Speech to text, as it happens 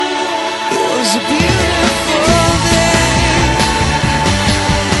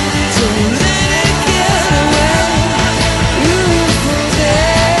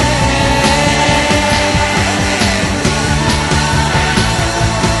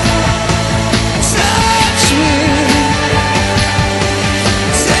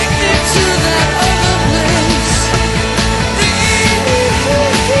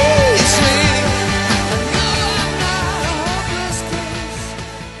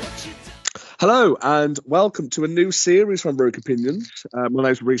Hello and welcome to a new series from Rogue Opinions. My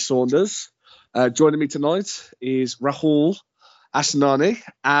name is Rhys Saunders. Joining me tonight is Rahul Asnani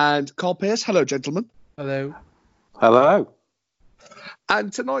and Carl Pearce. Hello, gentlemen. Hello. Hello.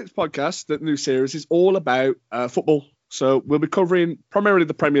 And tonight's podcast, the new series, is all about football. So we'll be covering primarily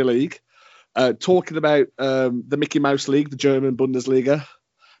the Premier League, talking about the Mickey Mouse League, the German Bundesliga.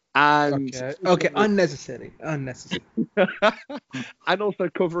 And okay, unnecessary. And also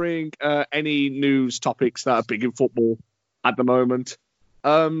covering any news topics that are big in football at the moment.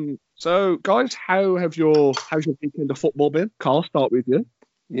 So, guys, how's your weekend of football been? Carl, start with you.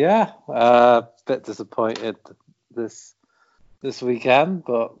 Yeah, bit disappointed this weekend,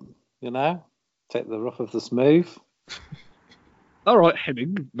 but take the rough of the smooth. All right,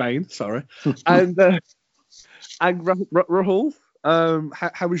 Henning, Vane, sorry, and Rahul.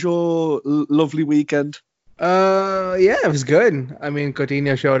 How was your lovely weekend? Yeah, it was good. I mean,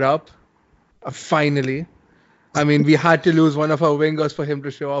 Coutinho showed up. Finally. I mean, we had to lose one of our wingers for him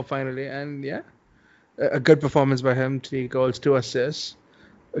to show up finally. And yeah, a good performance by him. 3 goals, 2 assists.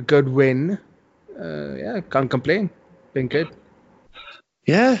 A good win. Yeah, can't complain. Been good.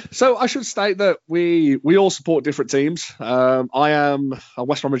 Yeah, so I should state that we all support different teams. I am a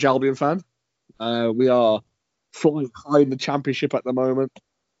West Bromwich Albion fan. We are flying high in the Championship at the moment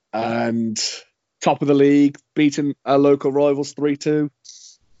and top of the league, beating our local rivals 3-2.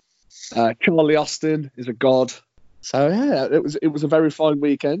 Charlie Austin is a god. So yeah, it was a very fine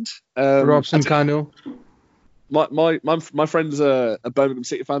weekend. Robson Kanu. My friend's a Birmingham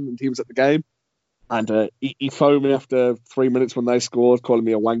City fan and he was at the game, and he phoned me after 3 minutes when they scored, calling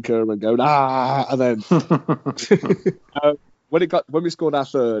me a wanker and going and then when we scored our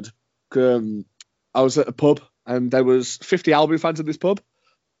third, I was at a pub. And there was 50 Albion fans in this pub.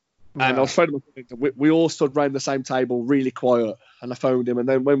 Wow. And I was phoning my friend. We all stood round the same table, really quiet. And I phoned him. And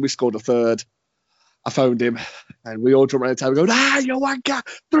then when we scored a third, I phoned him. And we all jumped around the table going, you wanker!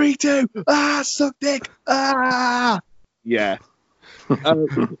 3-2! Suck dick! Yeah.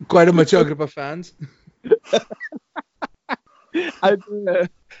 Quite a mature group of fans. And,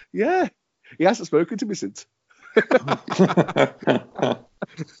 yeah. He hasn't spoken to me since.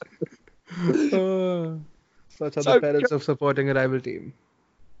 Such are the perils of supporting a rival team.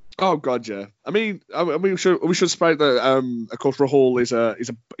 Oh God, yeah. I mean, we should spread that. Of course, Rahul is a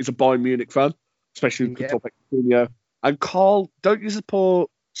Bayern Munich fan, especially with top Coutinho. And Carl, don't you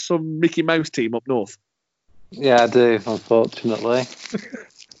support some Mickey Mouse team up north? Yeah, I do. Unfortunately.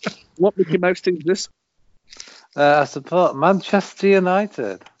 What Mickey Mouse team is this? I support Manchester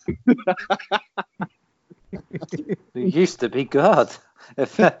United. It used to be good.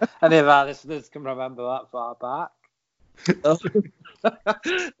 If any of our listeners can remember that far back.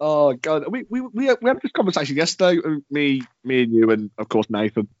 Oh God, we had this conversation yesterday. Me and you, and of course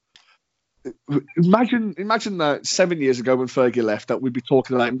Nathan. Imagine that 7 years ago when Fergie left, that we'd be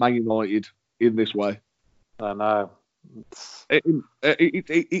talking about Man United in this way. I know. It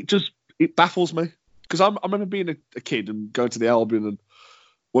baffles me because I remember being a kid and going to the Albion and.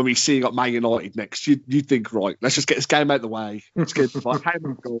 When we see got Man United next, you think, right, let's just get this game out of the way. Let's get how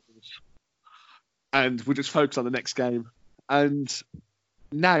many goals, and we'll just focus on the next game. And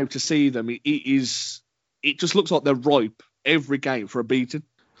now to see them, it just looks like they're ripe every game for a beating.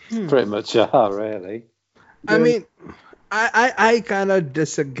 Pretty much are, really. I mean, I kind of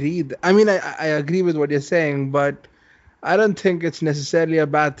disagree. I mean, I agree with what you're saying, but I don't think it's necessarily a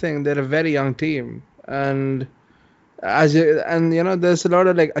bad thing. They're a very young team, and there's a lot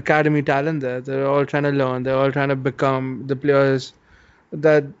of like academy talent there. They're all trying to learn. They're all trying to become the players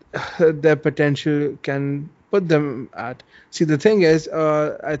that their potential can put them at. See, the thing is,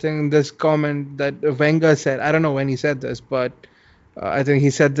 I think this comment that Wenger said, I don't know when he said this, but I think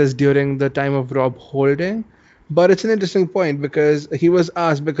he said this during the time of Rob Holding. But it's an interesting point because he was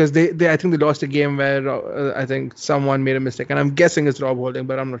asked, because they I think they lost a game where I think someone made a mistake, and I'm guessing it's Rob Holding,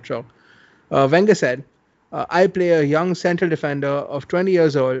 but I'm not sure. Wenger said, I play a young central defender of 20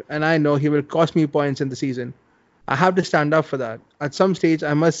 years old, and I know he will cost me points in the season. I have to stand up for that. At some stage,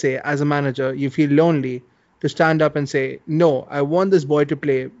 I must say, as a manager, you feel lonely to stand up and say, no, I want this boy to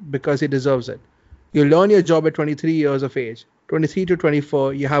play because he deserves it. You learn your job at 23 years of age. 23 to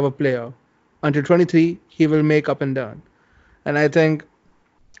 24, you have a player. until 23, he will make up and down. And I think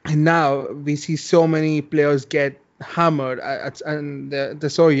now we see so many players get hammered, and they're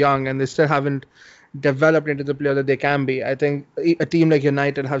so young and they still haven't developed into the player that they can be. I think a team like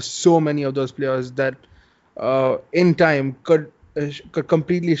United have so many of those players that in time could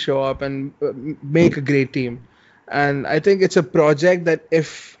completely show up and make a great team. And I think it's a project that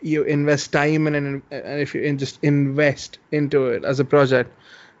if you invest time in and if you just invest into it as a project,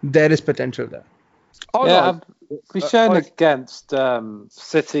 there is potential there. Oh, Yeah, no. we've shown against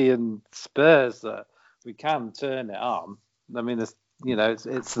City and Spurs that we can turn it on. I mean, it's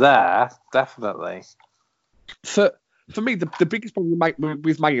there, definitely. For me, the biggest problem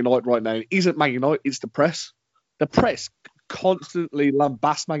with Man United right now isn't Man United, it's the press. The press constantly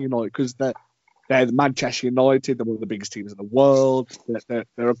lambast Man United because they're the Manchester United, they're one of the biggest teams in the world, they're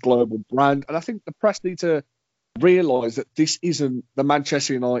a global brand. And I think the press need to realise that this isn't the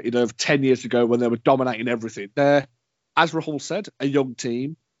Manchester United of 10 years ago when they were dominating everything. They're, as Rahul said, a young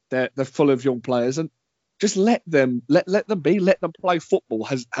team. They're full of young players, and just let them play football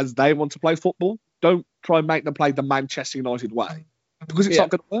as they want to play football. Don't try and make them play the Manchester United way, because it's not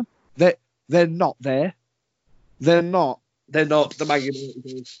going to work. They're not there. They're not the Man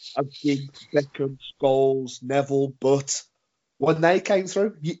United of Giggs, Beckham, Scholes, Neville. But when they came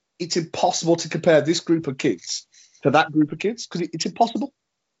through, it's impossible to compare this group of kids to that group of kids because it's impossible.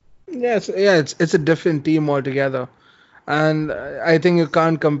 Yes, it's a different team altogether. And I think you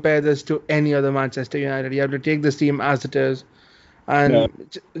can't compare this to any other Manchester United. You have to take this team as it is and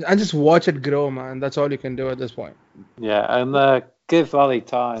just watch it grow, man. That's all you can do at this point. Yeah, and give Ollie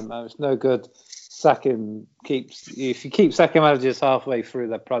time. It's no good if you keep second managers halfway through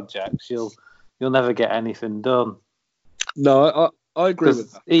their projects, you'll never get anything done. No, I agree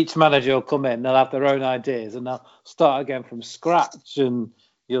with that. Each manager will come in, they'll have their own ideas, and they'll start again from scratch, and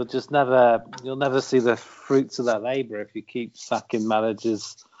you'll never see the fruits of their labour if you keep sacking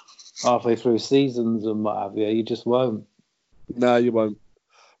managers halfway through seasons and what have you. You just won't. No, you won't.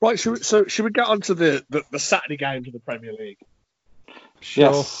 Right, should we get on to the Saturday games of the Premier League?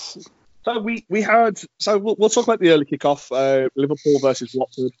 Sure. Yes. So we had. So we'll talk about the early kickoff. Liverpool versus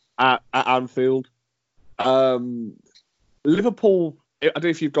Watford at Anfield. Liverpool. I don't know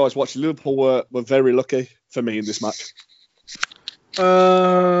if you guys watched. Liverpool were very lucky for me in this match.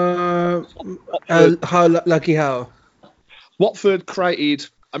 How lucky? How? Watford created.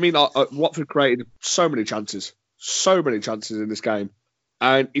 I mean, Watford created so many chances in this game,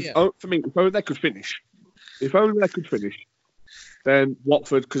 and if only they could finish, then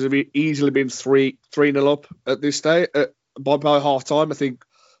Watford could have easily been 3-0 up at this stage. By half time, I think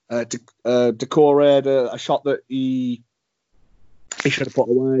Decore had a shot that he should have put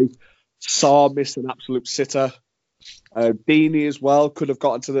away. Sarr missed an absolute sitter. Deeney as well could have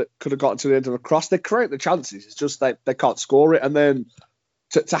gotten to the end of a cross. They create the chances. It's just they can't score it. And then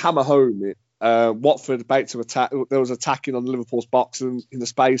to hammer home it, Watford about to attack. There was attacking on Liverpool's box, and in the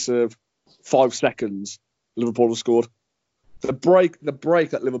space of 5 seconds, Liverpool have scored. The break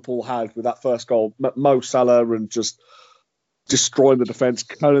that Liverpool had with that first goal, Mo Salah, and just destroying the defence,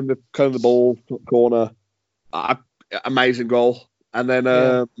 curling the ball corner, amazing goal. And then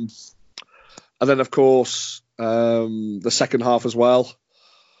of course the second half as well.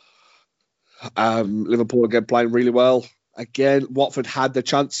 Liverpool again playing really well. Again, Watford had their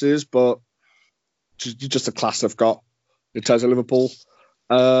chances, but just the class they've got in terms of Liverpool.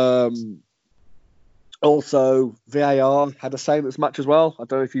 Also, VAR had a say in this match as well. I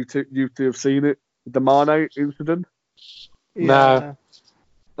don't know if you two have seen it, the Mane incident. No.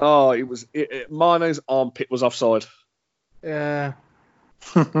 Oh, it was Mane's armpit was offside. Yeah.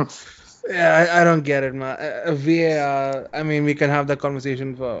 Yeah, I don't get it, man. VAR. I mean, we can have that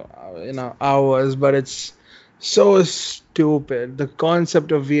conversation for hours, but it's so stupid. The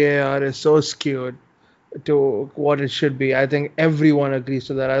concept of VAR is so skewed to what it should be. I think everyone agrees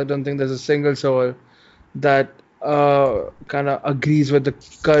to that. I don't think there's a single soul that kind of agrees with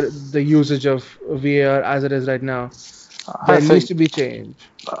the usage of VAR as it is right now. It needs to be changed.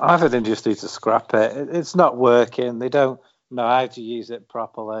 I think they just need to scrap it. It's not working. They don't know how to use it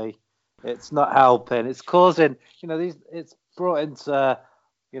properly. It's not helping. It's causing, it's brought into,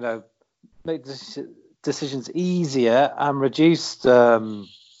 make decisions easier and reduced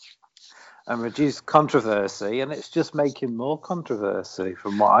controversy, and it's just making more controversy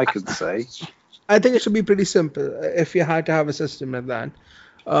from what I can see. I think it should be pretty simple if you had to have a system like that.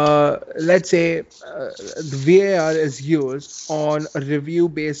 Let's say the VAR is used on a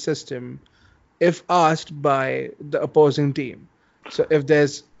review-based system if asked by the opposing team. So if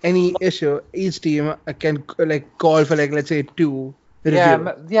there's any issue, each team can call for let's say 2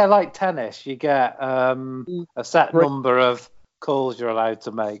 review. Yeah, like tennis, you get a set Right. number of calls you're allowed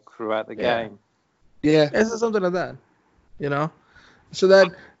to make throughout the Yeah. game. Yeah. It's something like that, you know. So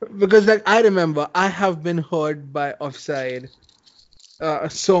that because like I remember I have been hurt by offside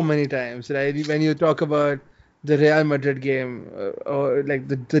so many times, right? When you talk about the Real Madrid game or like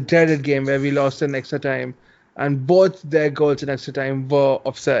the dreaded game where we lost in extra time, and both their goals in extra time were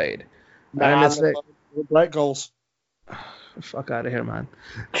offside, and it's like great goals. fuck out of here, man.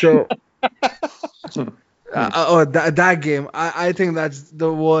 So. That game, I think that's the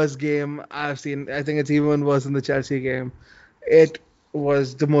worst game I've seen. I think it's even worse than the Chelsea game. It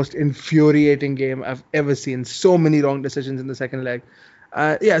was the most infuriating game I've ever seen. So many wrong decisions in the second leg.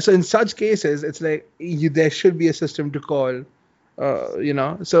 So in such cases, it's like there should be a system to call.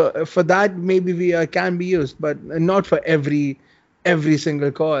 So for that maybe VR can be used, but not for every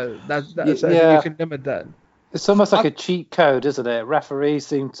single call. So I think you should limit that. It's almost like a cheat code, isn't it? Referees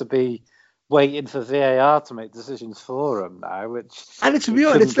seem to be waiting for VAR to make decisions for them now, and it's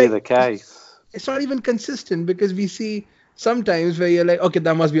weird. It's be like the case. It's not even consistent because we see sometimes where you're like, okay,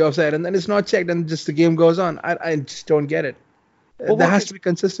 that must be offside, and then it's not checked, and just the game goes on. I just don't get it. There has to be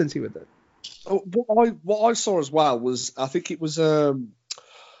consistency with it. What I saw as well was I think it was Stuart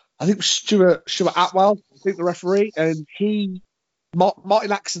Atwell, I think the referee, and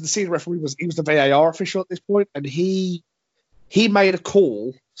Martin Axon, the senior referee, he was the VAR official at this point, and he made a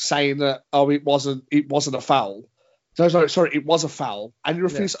call saying that it wasn't a foul. Sorry, it was a foul, and he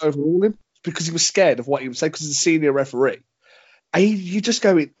refused to overrule him because he was scared of what he would say because he's a senior referee. And you just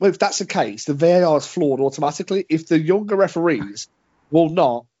go, well, if that's the case, the VAR is flawed automatically. If the younger referees will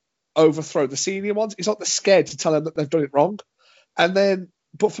not overthrow the senior ones, it's like they're scared to tell them that they've done it wrong. And then,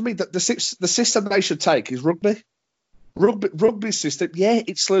 but for me, the system they should take is rugby. Rugby system,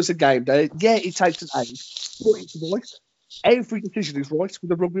 it slows the game down. Yeah, it takes an age, but it's right. Every decision is right with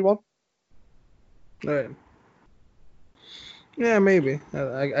the rugby one. Right. Yeah, maybe.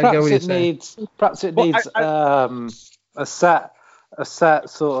 I get what you're saying. Perhaps it needs a set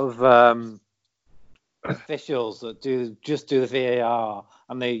sort of officials that do the VAR,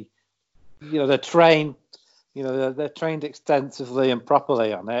 and they're trained, they're trained extensively and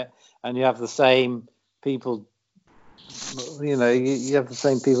properly on it, and you have the same people. You have the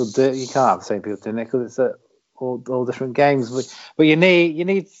same people do. You can't have the same people doing it because it's all different games. But you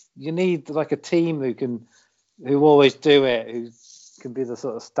need like a team who always do it, who can be the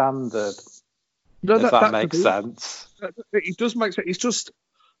sort of standard. No, that makes sense. It does make sense.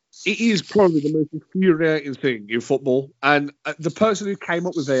 It is probably the most infuriating thing in football. And the person who came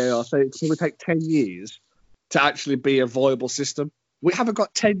up with VAR said it's going to take 10 years to actually be a viable system. We haven't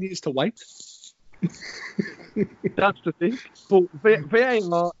got 10 years to wait. That's the thing. But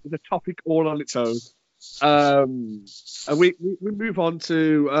VAR is a topic all on its own. And we move on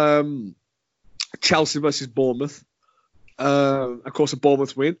to Chelsea versus Bournemouth. Of course, a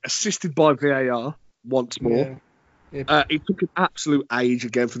Bournemouth win, assisted by VAR once more. Yeah. It took an absolute age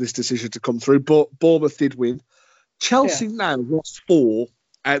again for this decision to come through, but Bournemouth did win. Chelsea now lost 4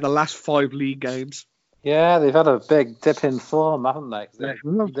 out of the last 5 league games. Yeah, they've had a big dip in form, haven't they? They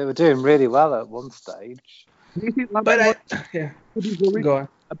were doing really well at one stage. Do you think Go on.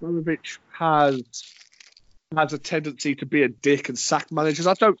 Abramovich has a tendency to be a dick and sack managers?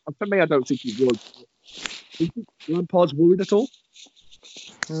 I don't think he would. Do you think Lampard's worried at all?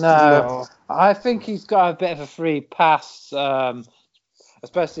 No, I think he's got a bit of a free pass,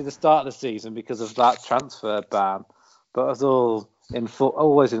 especially the start of the season because of that transfer ban. But as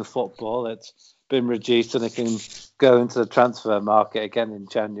always in football, it's been reduced and it can go into the transfer market again in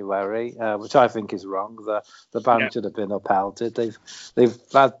January, which I think is wrong. The ban should have been upheld. They've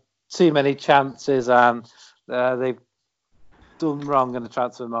had too many chances and they've done wrong in the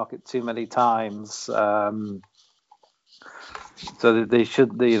transfer market too many times. So they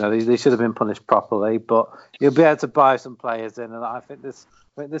should have been punished properly. But you'll be able to buy some players in, and I think this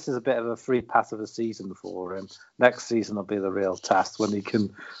is a bit of a free pass of a season for him. Next season will be the real test when he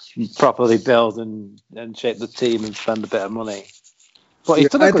can properly build and shape the team and spend a bit of money. But he's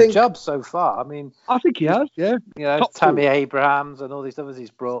done a good job so far. I mean, I think he has. Yeah, Tammy Abrahams and all these others he's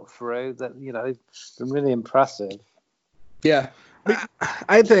brought through. That it's been really impressive. Yeah,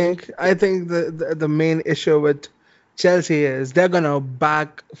 I think the main issue with Chelsea is they're gonna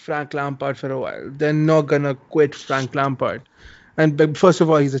back Frank Lampard for a while. They're not gonna quit Frank Lampard. And first of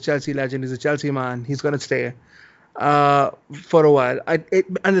all, he's a Chelsea legend. He's a Chelsea man. He's gonna stay for a while. And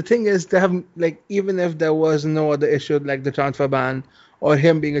the thing is, they have even if there was no other issue like the transfer ban or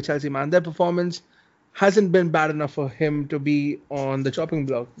him being a Chelsea man, their performance hasn't been bad enough for him to be on the chopping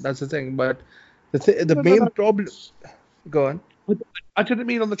block. That's the thing. But the main problem. Go on. I didn't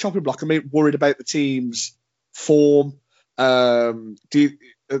mean on the chopping block. I mean worried about the team's form. That's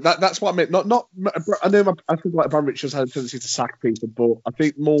what I meant. Not. I know. I think like Abramovich has had a tendency to sack people, but I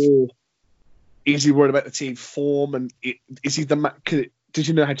think more. Is he worried about the team form, and is he the? Did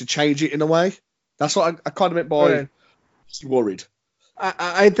you know how to change it in a way? That's what I kind of meant by. Right. Is he worried?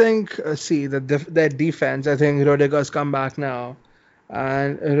 I think, their defense, I think Rudiger's come back now.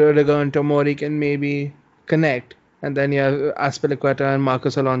 And Rudiger and Tomori can maybe connect. And then you have Azpilicueta and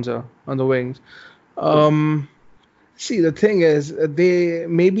Marcos Alonso on the wings. The thing is, they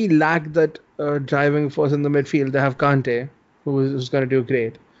maybe lack that driving force in the midfield. They have Kante, who's going to do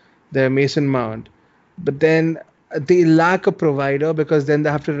great. They have Mason Mount. But then they lack a provider because then they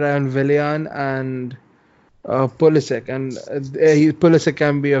have to rely on Willian and Pulisic, and Pulisic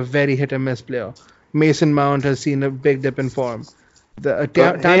can be a very hit and miss player. Mason Mount has seen a big dip in form. He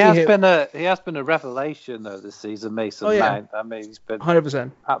has been a revelation though this season, Mason Mount. I mean, he's been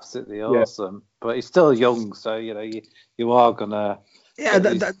 100%, absolutely awesome. But he's still young, so you are gonna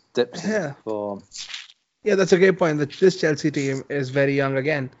dip in form. Yeah, that's a great point. This Chelsea team is very young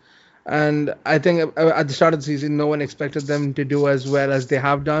again, and I think at the start of the season, no one expected them to do as well as they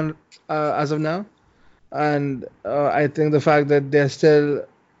have done as of now. And I think the fact that they're still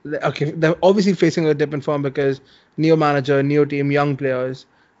they're obviously facing a dip in form because new manager, new team, young players.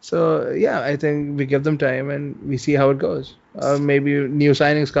 So yeah, I think we give them time and we see how it goes. Maybe new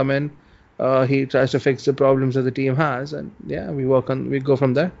signings come in. He tries to fix the problems that the team has, and yeah, we go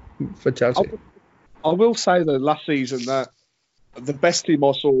from there for Chelsea. I will say though, last season that the best team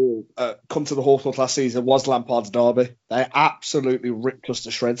I saw come to the Hawthorns last season was Lampard's Derby. They absolutely ripped us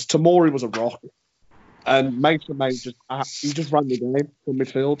to shreds. Tomori was a rock. And Mason Mount just ran the game from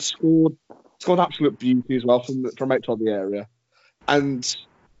midfield, scored absolute beauty as well from outside the area, and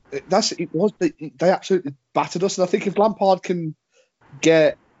they absolutely battered us. And I think if Lampard can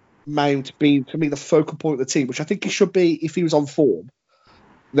get Mount being to me the focal point of the team, which I think he should be if he was on form,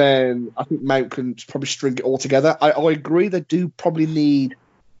 then I think Mount can probably string it all together. I agree they do probably need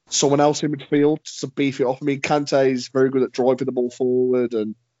someone else in midfield to beef it off. I mean, Kante is very good at driving the ball forward,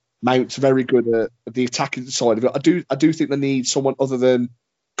 and Mount's very good at the attacking side of it. I do think they need someone other than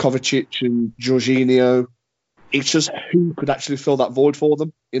Kovacic and Jorginho. It's just who could actually fill that void for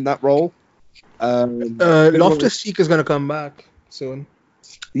them in that role. Loftus-Cheek is going to come back soon.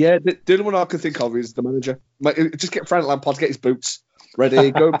 Yeah, the only one I can think of is the manager. Just get Frank Lampard, get his boots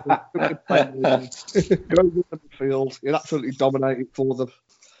ready, go with the midfield. He'll absolutely dominate it for them.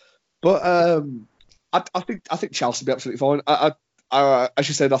 But I think Chelsea will be absolutely fine. As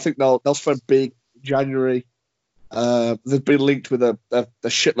you said, I think they'll spend big January. They've been linked with a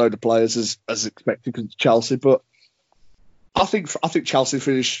shitload of players as expected because it's Chelsea, but I think Chelsea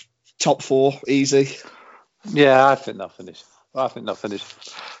finish top 4 easy. Yeah, I think they'll finish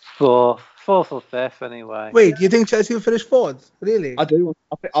fourth or fifth anyway. Wait, do you think Chelsea will finish 4th? Really? I do.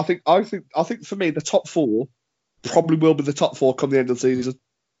 I think for me the top 4 probably will be the top 4 come the end of the season.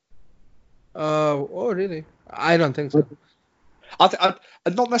 Oh, really? I don't think so. I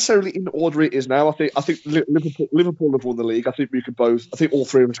not necessarily in the order it is now. I think Liverpool have won the league. I think all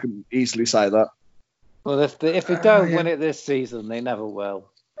three of us can easily say that. Well, if they don't win it this season, they never will.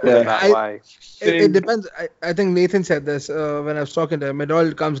 Way. It depends. I think Nathan said this when I was talking to him. It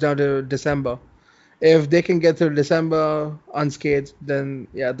all comes down to December. If they can get through December unscathed, then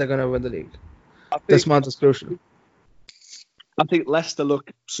yeah, they're gonna win the league. This month is crucial. I think Leicester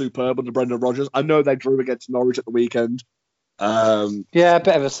look superb under Brendan Rodgers. I know they drew against Norwich at the weekend. Yeah, a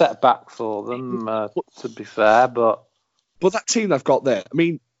bit of a setback for them, to be fair, but that team they've got there. I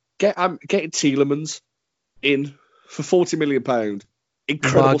mean, getting Tielemans in for £40 million,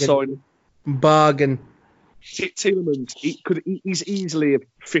 incredible signing. Bargain. Tielemans, he's easily a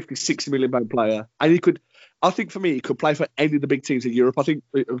 £50, £60 million player, and I think for me, he could play for any of the big teams in Europe. I think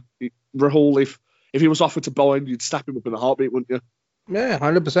Rahul, if he was offered to Bayern, you'd snap him up in a heartbeat, wouldn't you? Yeah,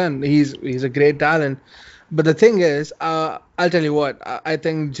 100%. He's a great talent. But the thing is, I'll tell you what, I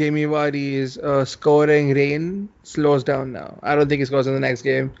think Jamie Vardy's scoring reign slows down now. I don't think he scores in the next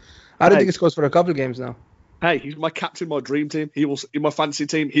game. I don't think he scores for a couple of games now. Hey, he's my captain, my dream team. He will, in my fantasy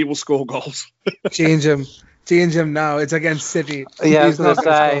team, he will score goals. Change him now. It's against City. Yeah, I was going to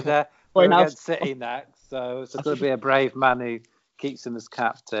say, they're against City next, so it's going to be a brave man who keeps him as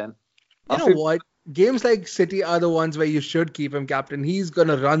captain. You know what? Games like City are the ones where you should keep him captain. He's going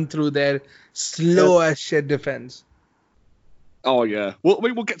to run through their slow as shit defense. Oh, yeah.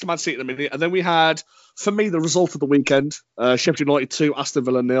 We'll get to Man City in a minute. And then we had, for me, the result of the weekend. Sheffield United 2, Aston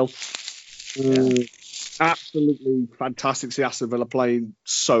Villa 0. Absolutely fantastic to see Aston Villa playing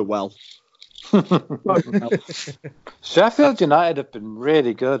so well. Sheffield United have been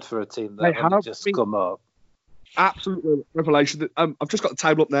really good for a team that They have have just been. come up. Absolute revelation. I've just got the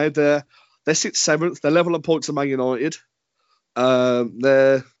table up now. They're 7th. They're level on points to Man United.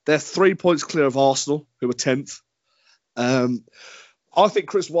 They're 3 points clear of Arsenal, who are 10th. I think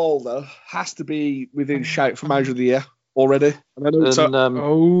Chris Wilder has to be within shout for Manager of the Year already. And I know it's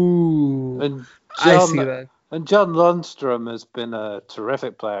And I see that. And John Lundstrom has been a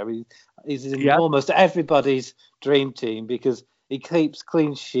terrific player. I mean, he's in almost everybody's dream team because he keeps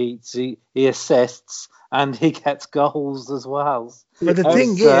clean sheets, he assists, and he gets goals as well. But the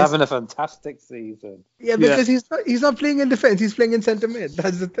thing is, having a fantastic season. Yeah, because he's not playing in defense. He's playing in centre mid.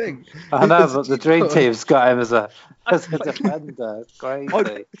 That's the thing. I know, but the dream team's got him as a defender. It's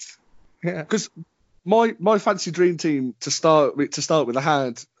crazy. Yeah. Because my fancy dream team to start with,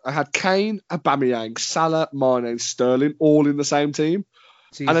 I had Kane, Aubameyang, Salah, Mane, and Sterling all in the same team,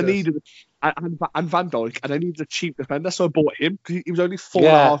 Jesus. and I needed and Van Dijk, and I needed a cheap defender, so I bought him because he was only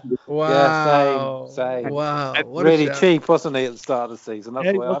 4.5. Wow. Yeah, same. Wow. What really a cheap, wasn't he, at the start of the season?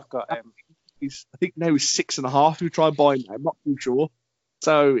 That's why I've got him. I think now he's 6.5. We try and buy him now. I'm not too sure.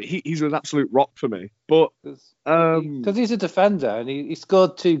 So he's an absolute rock for me. But because he's a defender and he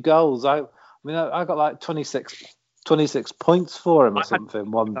scored 2 goals. I got like 26 points for him or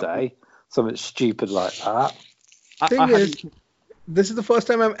something one day. Something stupid like that. Thing is, this is the first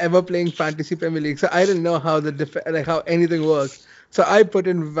time I'm ever playing Fantasy Premier League, so I didn't know how how anything works. So I put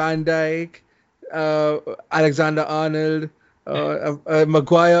in Van Dijk, Alexander-Arnold,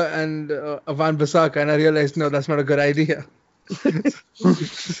 Maguire, and Van Bissaka, and I realized, no, that's not a good idea.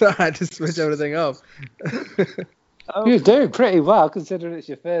 So I had to switch everything up. You're doing pretty well considering it's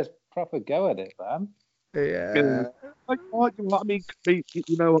your first proper go at it, man. Yeah. I mean,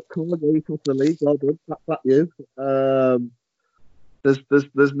 you know what? Come on, you top of the league. Well done. That's you.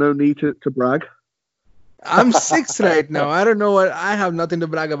 There's no need to brag. I'm 6th right now. I don't know what. I have nothing to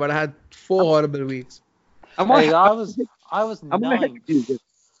brag about. I had 4 horrible weeks. I was 9th.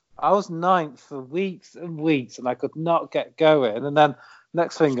 I was 9th for weeks and weeks, and I could not get going. And then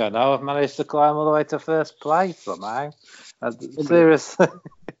next thing I know, I've managed to climb all the way to first place somehow. Seriously.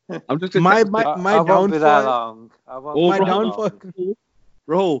 I'm just my I won't be that long. My downfall.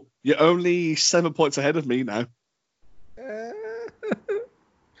 Rahul, you're only 7 points ahead of me now.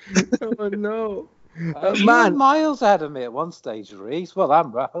 Oh no. You were miles ahead of me at one stage, Reese. Well,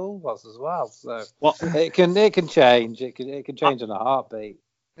 and Rahul was as well. So it can change. It can change in a heartbeat.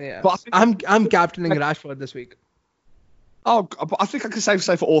 Yeah, but I'm captaining Rashford this week. Oh, but I think I can safely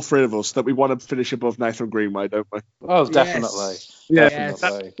say for all 3 of us that we want to finish above Nathan Greenway, don't we? Oh, definitely. Yes.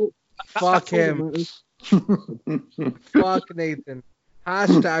 Definitely. Fuck him. Fuck Nathan.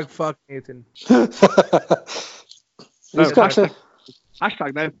 Hashtag fuck Nathan.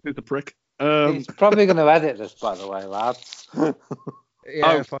 Hashtag Nathan is a prick. He's probably going to edit this, by the way, lads.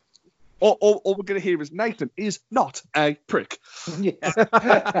 Yeah. All we're going to hear is Nathan is not a prick.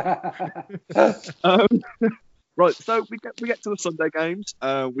 Right, so we get to the Sunday games.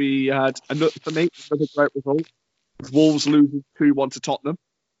 We had another great result. Wolves losing 2-1 to Tottenham.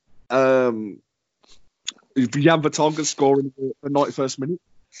 Jan Vertonghen scoring in the 91st minute.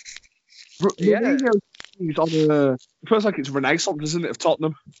 He's on it feels like it's a renaissance, isn't it, of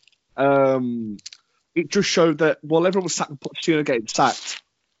Tottenham? It just showed that while everyone was sacking Pochettino getting sacked,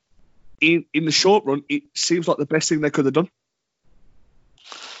 in the short run, it seems like the best thing they could have done.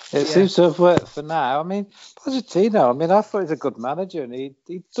 It seems to have worked for now. I mean, Pochettino, I thought he's a good manager and he's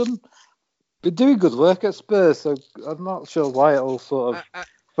been doing good work at Spurs, so I'm not sure why it all sort of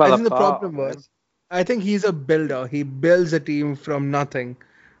fell apart. I think the problem was, I think he's a builder. He builds a team from nothing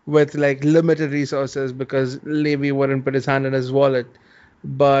with like limited resources because Levy wouldn't put his hand in his wallet.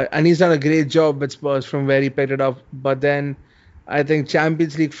 And he's done a great job with Spurs from where he picked it up. But then I think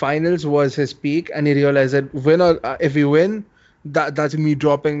Champions League finals was his peak, and he realized that if we win, that's me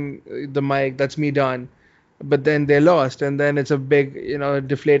dropping the mic, that's me done. But then they lost, and then it's a big,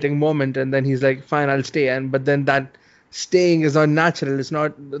 deflating moment, and then he's like, fine, I'll stay. But then that staying is not natural. It's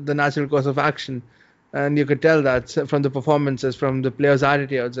not the natural course of action. And you could tell that from the performances, from the players'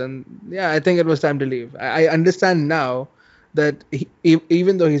 attitudes. And yeah, I think it was time to leave. I understand now that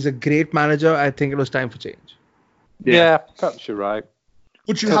even though he's a great manager, I think it was time for change. Yeah, perhaps you're right.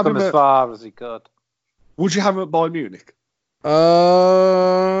 Would you have him as far as he could? Would you have him at Bayern Munich?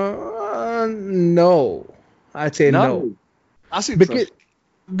 No. I'd say no. That's interesting.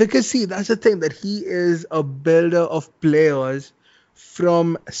 Because see, that's the thing, that he is a builder of players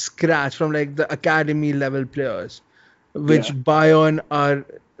from scratch, from like the academy level players, which Bayern are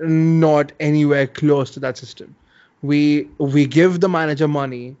not anywhere close to that system. We give the manager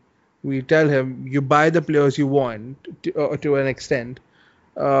money, We tell him you buy the players you want to an extent,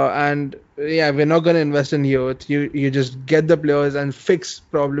 and yeah, we're not going to invest in youth. You just get the players and fix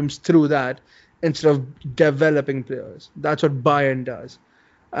problems through that instead of developing players. That's what Bayern does.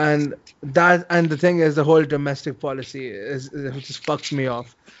 And the thing is, the whole domestic policy is just fucks me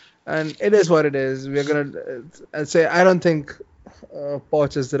off. And it is what it is. We're gonna say I don't think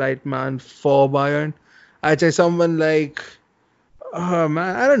Poch is the right man for Bayern. I'd say someone like, oh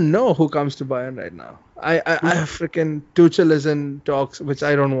man, I don't know who comes to Bayern right now. I freaking Tuchel is in talks, which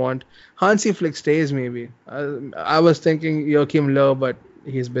I don't want. Hansi Flick stays maybe. I was thinking Joachim Löw, but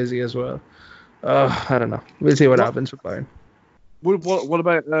he's busy as well. I don't know. We'll see what happens with Bayern. What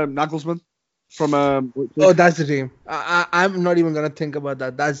about Nagelsmann from? Oh, that's the dream. I'm not even gonna think about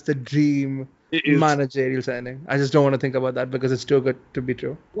that. That's the dream managerial signing. I just don't want to think about that because it's too good to be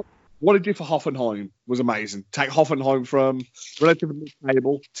true. What he did for Hoffenheim was amazing. Take Hoffenheim from relatively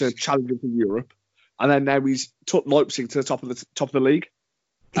mid-table to challenging for Europe, and then now he's took Leipzig to the top of the league.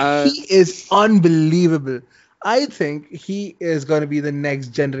 He is unbelievable. I think he is going to be the next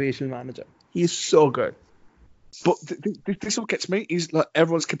generation manager. He's so good. But this all gets me. He's like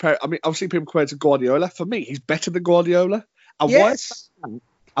everyone's comparing. I mean, I've seen people compare to Guardiola. For me, he's better than Guardiola. And yes.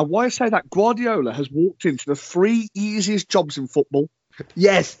 why I say that Guardiola has walked into the 3 easiest jobs in football.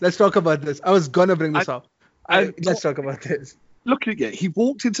 Yes, let's talk about this. I was gonna bring this up. Let's talk about this. Look at it. He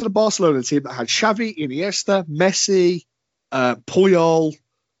walked into the Barcelona team that had Xavi, Iniesta, Messi, Puyol,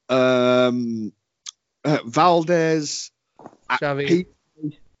 Valdez, Xavi.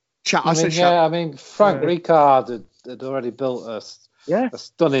 I mean, Frank Rijkaard had already built a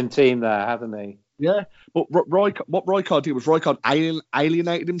stunning team there, hadn't he? Yeah, but what Rijkaard did was Rijkaard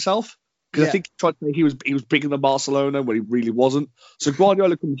alienated himself because I think he tried to say he was bigger than Barcelona when he really wasn't. So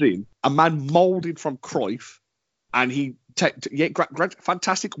Guardiola comes in, a man moulded from Cruyff, and he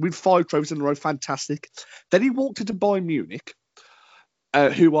fantastic with 5 trophies in a row, fantastic. Then he walked into Bayern Munich,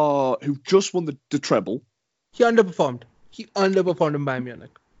 who just won the treble. He underperformed. He underperformed in Bayern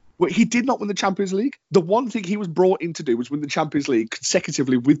Munich. Well, he did not win the Champions League. The one thing he was brought in to do was win the Champions League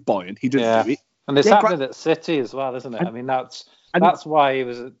consecutively with Bayern. He didn't do it. And it's happening at City as well, isn't it? I mean, that's why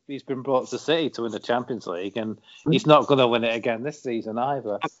he's been brought to City to win the Champions League, and he's not going to win it again this season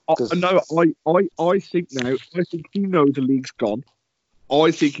either. I think he knows the league's gone.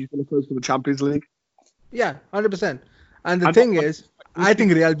 I think he's going to go for the Champions League. Yeah, 100%. And the thing is, I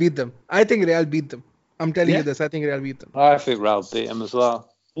think Real beat them. I'm telling you this. I think Real beat them. I think Real beat them as well.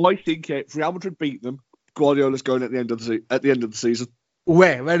 I think if Real Madrid beat them, Guardiola's going at the end of the season.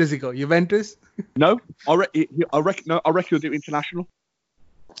 Where does he go? Juventus? No, I reckon he'll do international.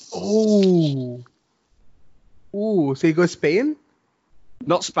 Oh, so he goes Spain?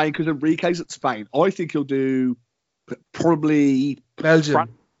 Not Spain because Enrique's at Spain. I think he'll do probably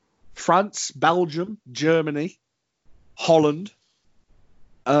Belgium, France, Belgium, Germany, Holland.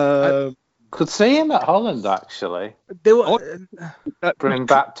 Could see him at Holland actually. They were bring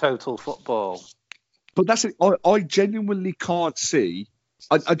back total football. But that's it. I genuinely can't see.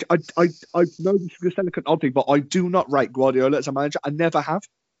 I know this is going to sound like an odd thing, but I do not rate Guardiola as a manager. I never have.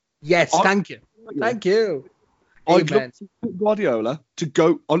 Yes, thank you. I'd look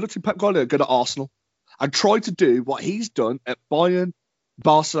to Pep Guardiola go to Arsenal and try to do what he's done at Bayern,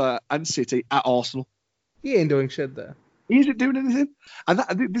 Barca, and City at Arsenal. He ain't doing shit there. He isn't doing anything. And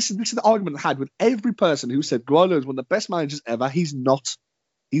this is the argument I had with every person who said Guardiola is one of the best managers ever. He's not.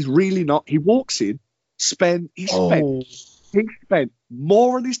 He's really not. He walks in, he spent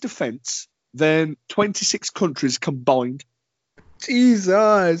more on his defence than 26 countries combined.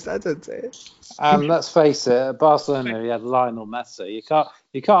 Jesus, that's insane. Let's face it, at Barcelona he had Lionel Messi.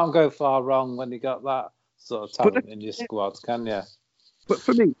 You can't go far wrong when you got that sort of talent in your squad, can you? But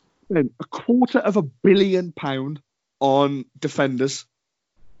for me, £250 million on defenders.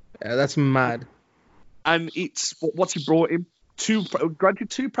 Yeah, that's mad. And it's what's he brought him?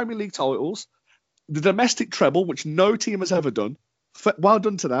 Granted 2 Premier League titles, the domestic treble, which no team has ever done. Well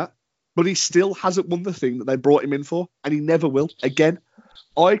done to that. But he still hasn't won the thing that they brought him in for, and he never will again.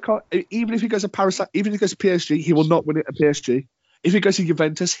 Even if he goes to Paris, even if he goes to PSG, he will not win it at PSG. If he goes to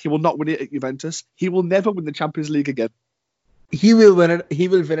Juventus, he will not win it at Juventus. He will never win the Champions League again. He will win it. He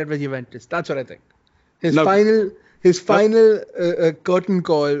will win it with Juventus. That's what I think. His final curtain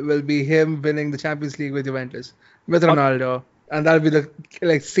call will be him winning the Champions League with Juventus with Ronaldo, and that'll be the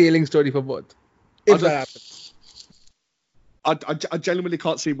sailing story for both. If that happens. I genuinely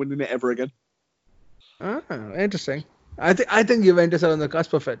can't see him winning it ever again. Interesting. I think Juventus are on the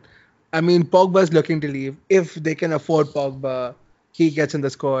cusp of it. I mean, Pogba's looking to leave. If they can afford Pogba, he gets in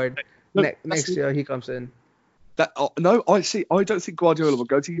the squad. Next year, he comes in. No, I see. I don't think Guardiola will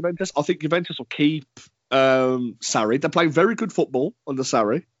go to Juventus. I think Juventus will keep Sarri. They're playing very good football under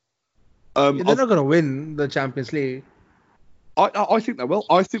Sarri. They're not going to win the Champions League. I think they will.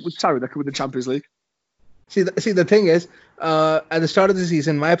 I think with Sarri, they could win the Champions League. See, the thing is, at the start of the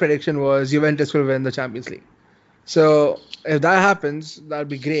season, my prediction was Juventus will win the Champions League. So if that happens, that'd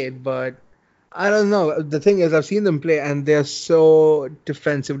be great. But I don't know. The thing is, I've seen them play, and they're so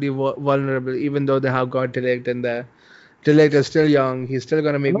defensively vulnerable. Even though they have got De Ligt in there, De Ligt is still young. He's still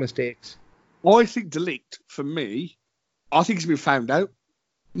going to make mistakes. I think De Ligt, for me, I think he's been found out.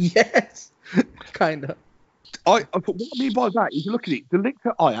 Yes, kind of. What I mean by that, if you look at it, De Ligt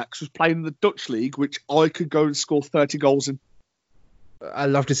at Ajax was playing in the Dutch league, which I could go and score 30 goals in. I'd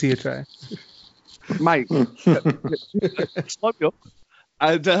love to see you try. Mate, slide me up.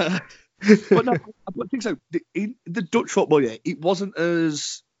 And, but no, I think so. In the Dutch football, yeah, it wasn't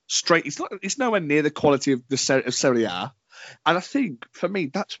as straight. It's nowhere near the quality of Serie A. And I think, for me,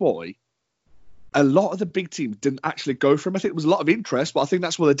 that's why a lot of the big teams didn't actually go for him. I think there was a lot of interest, but I think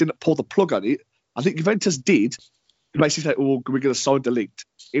that's why they didn't pull the plug on it. I think Juventus did. Basically say, "Oh, we're going to sign De Ligt."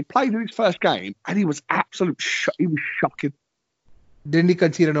 He played in his first game, and he was he was shocking. Didn't he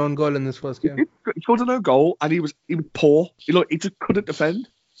concede an own goal in this first game? He scored an own goal, and he was poor. He just couldn't defend.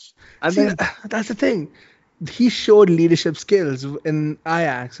 And See, that's the thing. He showed leadership skills in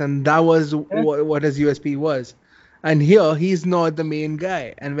Ajax, and that was what his USP was. And here, he's not the main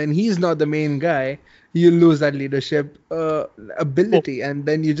guy. And when he's not the main guy, you lose that leadership ability, and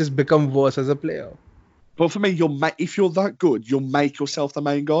then you just become worse as a player. But for me, if you're that good, you'll make yourself the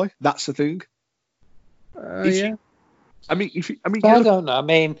main guy. That's the thing. Yeah. I don't know. I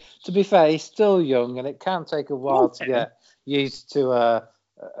mean, to be fair, he's still young, and it can take a while to get used to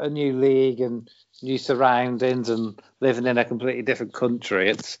a new league and new surroundings and living in a completely different country.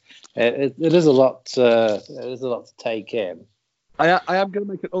 It is a lot. It is a lot to take in. I am going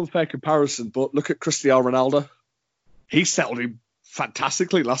to make an unfair comparison, but look at Cristiano Ronaldo. He settled in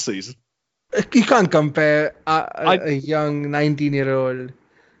fantastically last season. You can't compare a young 19-year-old.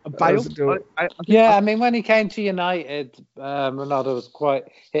 I mean, when he came to United, Ronaldo was quite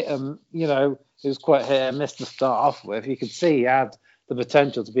hit and he was quite hit and miss to start off with. You could see he had the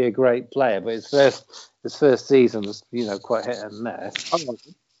potential to be a great player, but his first season was quite hit and miss.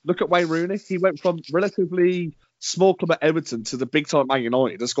 Look at Wayne Rooney. He went from relatively small club at Everton to the big time Man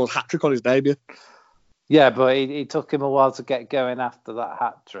United and scored a hat-trick on his debut. Yeah, but it took him a while to get going after that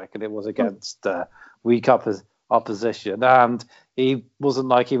hat-trick, and it was against weak opposition. And he wasn't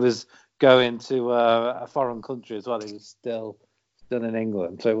like he was going to a foreign country as well. He was still in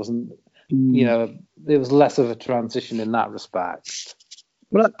England. So it wasn't, there was less of a transition in that respect.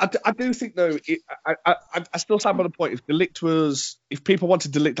 But I do think, though, I still stand by the point. If people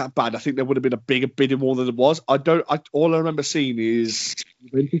wanted De Ligt that bad, I think there would have been a bigger bidding war than there was. All I remember seeing is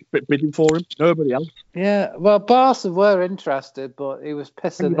bidding for him. Nobody else. Yeah, well, Barca were interested, but he was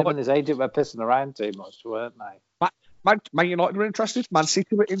pissing. Him and his agent were pissing around too much, weren't they? Man United were interested. Man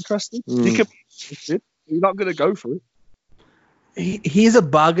City were interested. He could be interested. You're not going to go for it. He's a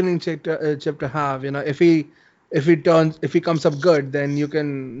bargaining chip to have. If he comes up good, then you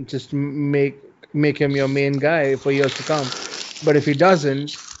can just make him your main guy for years to come. But if he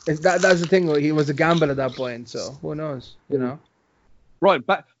doesn't, that's the thing. He was a gamble at that point, so who knows? Right,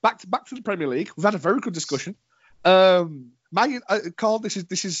 back to the Premier League. We've had a very good discussion. Carl, this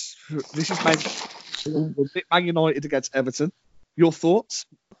is Man United against Everton. Your thoughts?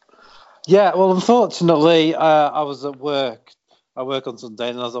 Yeah, well, unfortunately, I was at work. I work on Sunday,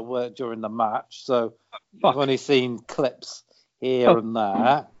 and I was at work during the match, so I've only seen clips here and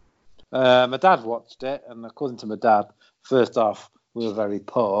there. My dad watched it, and according to my dad, first half we were very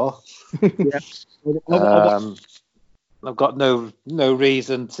poor. Yeah. I've got no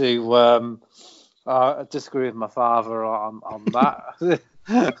reason to disagree with my father on that.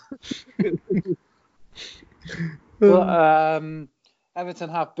 But Everton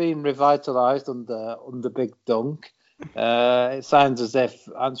have been revitalised under Big Dunk. It sounds as if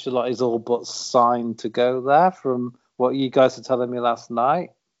Ancelotti's all but signed to go there from what you guys were telling me last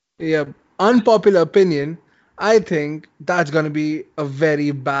night. Yeah, unpopular opinion. I think that's going to be a very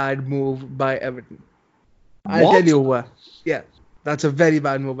bad move by Everton. I'll tell you what. Yeah, that's a very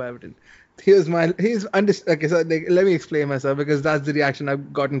bad move by Everton. Let me explain myself because that's the reaction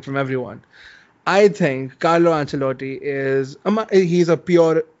I've gotten from everyone. I think Carlo Ancelotti he's a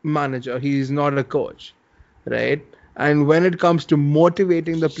pure manager. He's not a coach, right? And when it comes to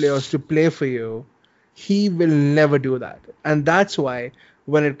motivating the players to play for you, he will never do that. And that's why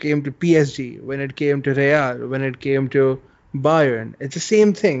when it came to PSG, when it came to Real, when it came to Bayern, it's the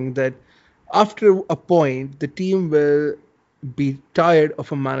same thing that after a point, the team will be tired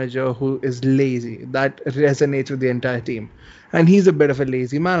of a manager who is lazy. That resonates with the entire team. And he's a bit of a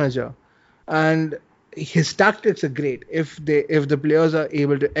lazy manager. And his tactics are great if the players are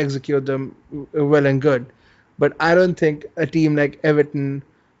able to execute them well and good. But I don't think a team like Everton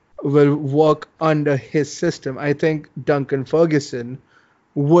will work under his system. I think Duncan Ferguson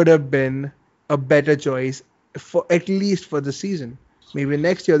would have been a better choice for at least for the season. Maybe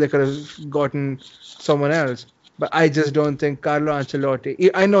next year they could have gotten someone else. But I just don't think Carlo Ancelotti.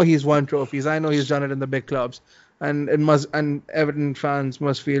 I know he's won trophies. I know he's done it in the big clubs, and Everton fans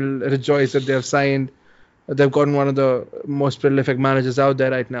must feel rejoiced that they've gotten one of the most prolific managers out there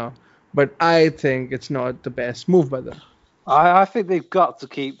right now. But I think it's not the best move by them. I think they've got to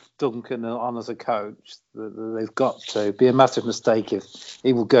keep Duncan on as a coach. They've got to. It'd be a massive mistake if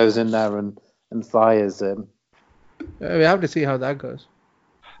he goes in there and fires him. We have to see how that goes.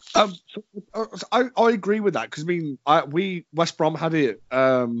 I agree with that because we West Brom had it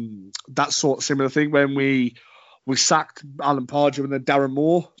that sort of similar thing when we sacked Alan Pardew and then Darren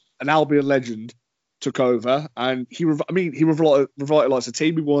Moore, an Albion legend, took over and he revitalised the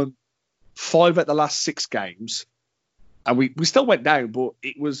team. We won 5 at the last 6 games, and we still went down, but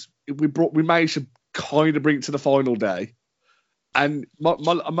we managed to kind of bring it to the final day. And my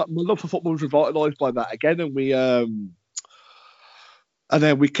love for football was revitalised by that again, and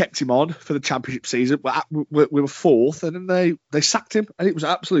then we kept him on for the championship season. We were 4th, and then they sacked him, and it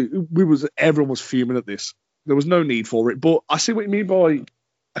was everyone was fuming at this. There was no need for it, but I see what you mean by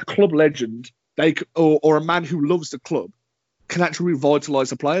a club legend. Or a man who loves the club can actually revitalise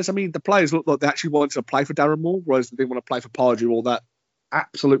the players. I mean, the players looked like they actually wanted to play for Darren Moore, whereas they didn't want to play for Pardew or that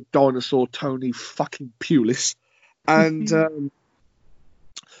absolute dinosaur Tony fucking Pulis. And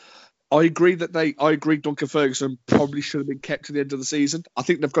I agree Duncan Ferguson probably should have been kept to the end of the season. I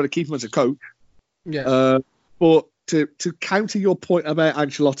think they've got to keep him as a coach. Yeah. But to counter your point about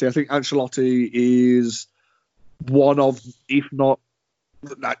Ancelotti, I think Ancelotti is one of, if not,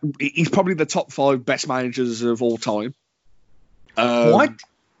 he's probably the top 5 best managers of all time. What?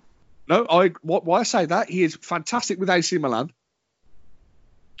 No, why I say that, he is fantastic with AC Milan.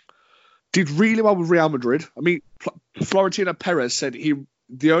 Did really well with Real Madrid. I mean, Florentino Perez said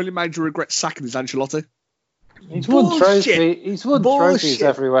the only manager who regrets sacking is Ancelotti. He's won trophies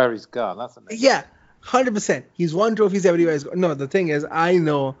everywhere he's gone, hasn't he? Yeah, 100%. He's won trophies everywhere he's gone. No, the thing is, I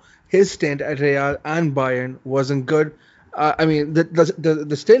know his stint at Real and Bayern wasn't good. I mean,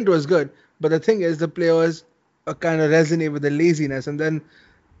 the stint was good, but the thing is, the players kind of resonate with the laziness. And then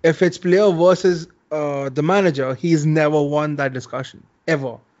if it's player versus the manager, he's never won that discussion,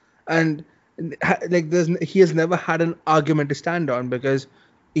 ever. And he has never had an argument to stand on because,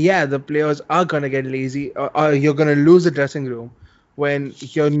 yeah, the players are going to get lazy or you're going to lose the dressing room when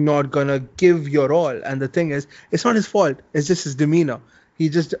you're not going to give your all. And the thing is, it's not his fault. It's just his demeanor. He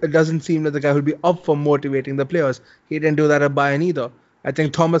just doesn't seem like the guy who'll be up for motivating the players. He didn't do that at Bayern either. I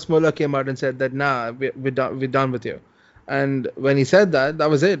think Thomas Muller came out and said that, nah, we're done with you. And when he said that, that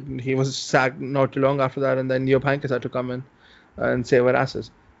was it. He was sacked not too long after that, and then Jupp Heynckes had to come in and save our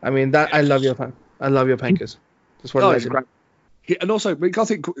asses. I mean, I love Jupp Heynckes. That's what it is. And also, I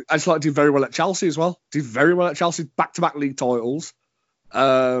think Ancelotti did very well at Chelsea as well. Did very well at Chelsea, back-to-back league titles.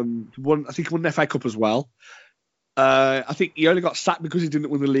 I think he won an FA Cup as well. I think he only got sacked because he didn't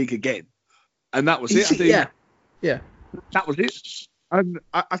win the league again, and that was it. I think, yeah, that was it. And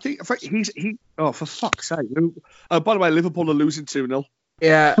I think he. Oh, for fuck's sake! By the way, Liverpool are losing 2-0.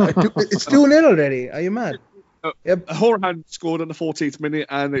 Yeah, it's 2-0 already. Are you mad? Yep. Horan scored in the 14th minute,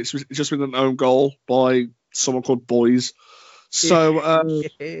 and it's just been an own goal by someone called Boys. So,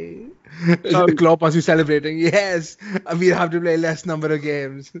 Klopp must be celebrating. Yes, we have to play less number of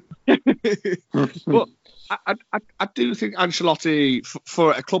games. But I do think Ancelotti,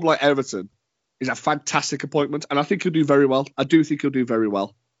 for a club like Everton, is a fantastic appointment, and I think he'll do very well. I do think he'll do very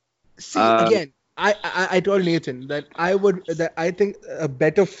well. See, again, I told Nathan that I think a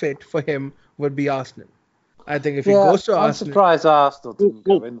better fit for him would be Arsenal. I think if he goes to Arsenal, I'm surprised Arsenal didn't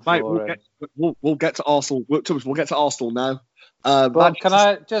go in for him. We'll get to Arsenal. We'll get to Arsenal now. But can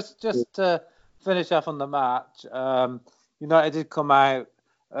I just finish off on the match? United did come out,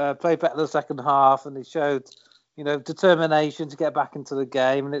 played better the second half, and they showed, determination to get back into the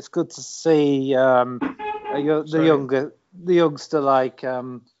game. And it's good to see the youngster like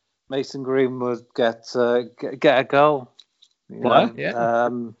Mason Greenwood get a goal. Yeah.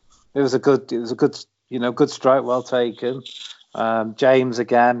 It was a good strike, well taken. James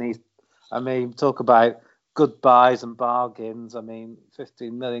again. Talk about good buys and bargains.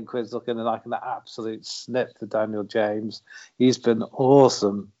 15 million quid's looking like an absolute snip for Daniel James. He's been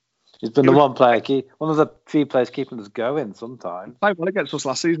awesome. He's been the one of the few players keeping us going sometimes. Played well against us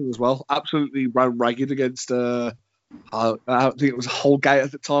last season as well. Absolutely ran ragged against. I think it was Holgate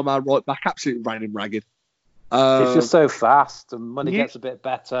at the time. Our right back absolutely ran him ragged. He's just so fast, and when he gets a bit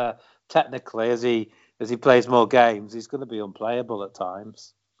better technically as he plays more games, he's going to be unplayable at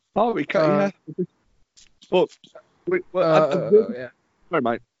times. Oh, we can. Yeah. But sorry,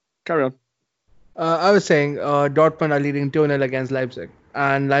 mate. Carry on. I was saying Dortmund are leading 2-0 against Leipzig,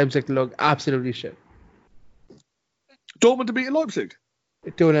 and Leipzig look absolutely shit. Dortmund to beat Leipzig.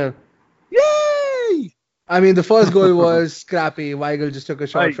 2-0. Yay! I mean, the first goal was scrappy. Weigl just took a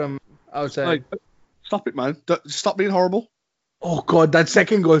shot from outside. Stop it, man. Stop being horrible. Oh, God, that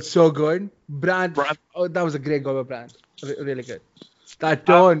second goal is so good. Brandt. Oh, that was a great goal by Brandt. Really good. That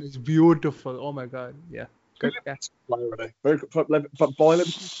turn is beautiful. Oh, my God. Yeah. Good. Yeah.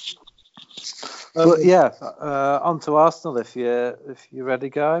 On to Arsenal if you're ready,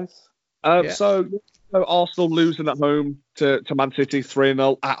 guys. So Arsenal losing at home to Man City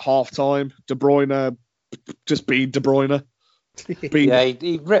 3-0 at half time. De Bruyne just being De Bruyne.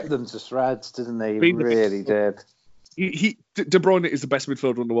 He ripped them to shreds, didn't he? He really did. De Bruyne is the best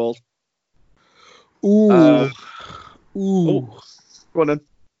midfielder in the world. Ooh. Go on then.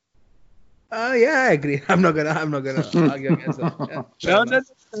 Yeah, I agree. I'm not gonna argue against that. Yeah, I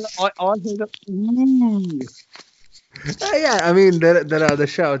hear that. Ooh. Yeah, I mean there are the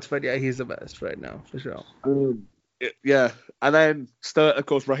shouts, but yeah, he's the best right now for sure. Yeah, and then of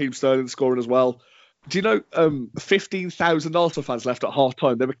course Raheem Sterling scoring as well. Do you know 15,000 Arsenal fans left at half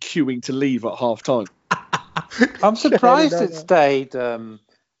time? They were queuing to leave at half time. I'm surprised it stayed at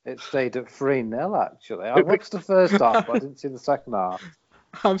 3-0 actually. I watched the first half, but I didn't see the second half.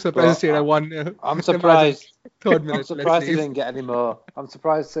 I'm surprised City won. I'm surprised. Third minute. I'm surprised he didn't get any more. I'm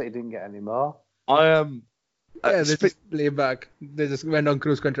surprised City didn't get any more. I am. They just lay back. They just went on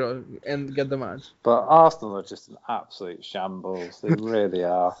cruise control and get the match. But Arsenal are just an absolute shambles. They really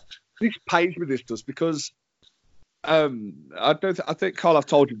are. This pains me, this does, because I think Carl, I've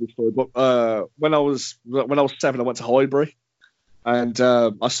told you this story, but when I was 7, I went to Highbury, and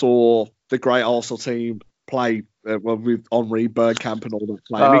I saw the great Arsenal team play with Henri, Bergkamp, and all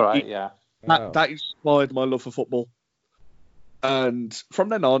that. That inspired my love for football. And from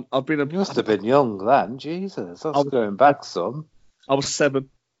then on, I've been. You must have been young then, Jesus. That's going back some. I was 7.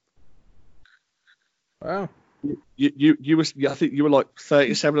 Wow. You were. I think you were like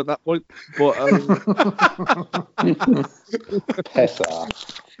 37 at that point. But piss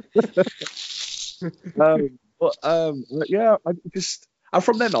off. Yeah, I just. And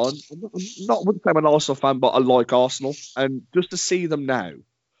from then on, I wouldn't say I'm an Arsenal fan, but I like Arsenal. And just to see them now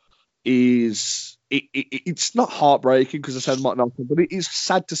it's not heartbreaking because I said Martin Arsenal, but it is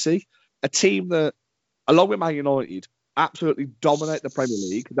sad to see a team that, along with Man United, absolutely dominate the Premier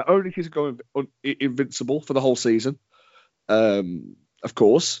League. The only team to go invincible for the whole season, of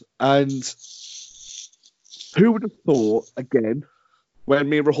course. And who would have thought, again, when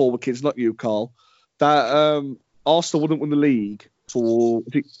me and Rahul were kids, not you, Carl, that Arsenal wouldn't win the league for, I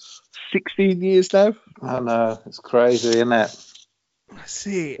think, 16 years now? I know. It's crazy, isn't it?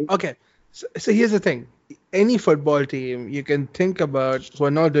 See, okay. So here's the thing. Any football team you can think about who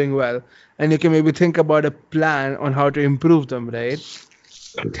are not doing well, and you can maybe think about a plan on how to improve them, right?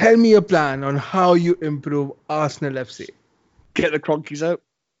 Tell me a plan on how you improve Arsenal FC. Get the Cronkies out.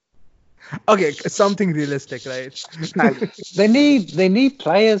 Okay, something realistic, right? They need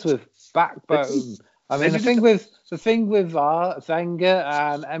players with backbone. I mean, the thing with Wenger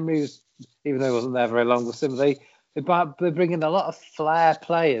and Emery, even though he wasn't there very long, was simply they're bringing a lot of flair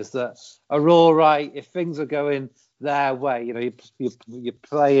players that are all right if things are going their way. You know, you're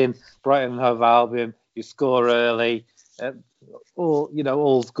playing Brighton and Hove Albion, you score early,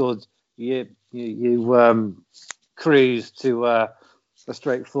 all's good. You cruise to a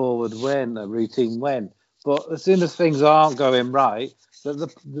straightforward win, a routine win. But as soon as things aren't going right, all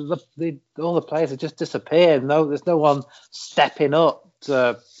the players are just disappeared. There's no one stepping up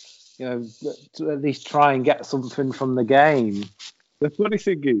to at least try and get something from the game. The funny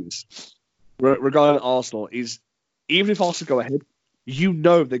thing is, regarding Arsenal, is even if Arsenal go ahead,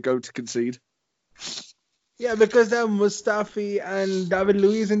 they're going to concede. Yeah, because they have Mustafi and David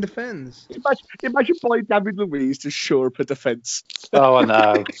Luiz in defence. Imagine playing David Luiz to shore up a defence. Oh, I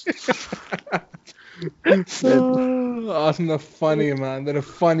know. Arsenal are funny, man. They're a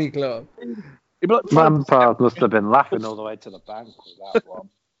funny club. Lampard must have been laughing all the way to the bank with that one.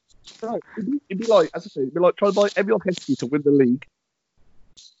 Right. It'd be like, as I say, trying to buy Emile Heskey to win the league.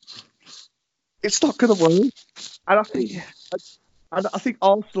 It's not going to work. And I think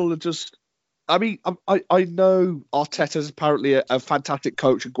Arsenal are just I mean, I know Arteta's apparently a fantastic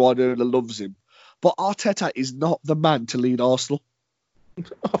coach and Guardiola loves him, but Arteta is not the man to lead Arsenal.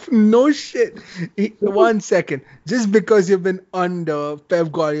 No shit. 1 second. Just because you've been under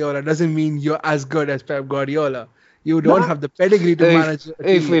Pep Guardiola doesn't mean you're as good as Pep Guardiola. You don't have the pedigree to manage a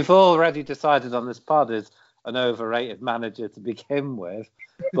If team. we've already decided on this pod is an overrated manager to begin with,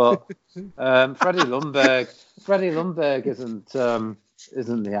 but Freddie Ljungberg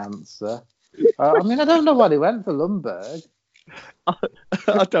isn't the answer. I mean, I don't know why he went for Ljungberg.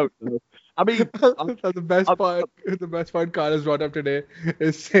 I don't know. I mean, the best part Carlos brought up today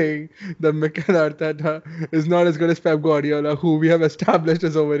is saying that Mikel Arteta is not as good as Pep Guardiola, who we have established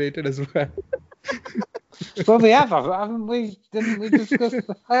as overrated as well. Well, we have, haven't we? Didn't we discuss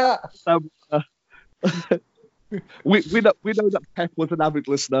that? We know that Pep was an avid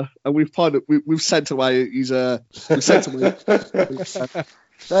listener, and we've sent away we've sent away.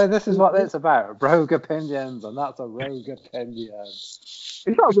 So this is what it's about: rogue opinions, and that's a rogue opinion. It's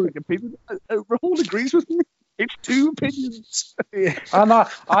not a rogue opinion. Rahul agrees with me. It's 2 opinions. And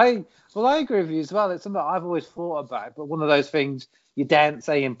I agree with you as well. It's something I've always thought about, but one of those things you daren't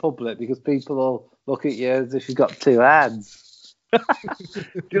say in public because people will look at you as if you've got 2 heads. Do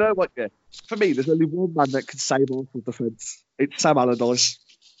you know what? Yeah, for me, there's only one man that can save Arsenal defence. It's Sam Allardyce.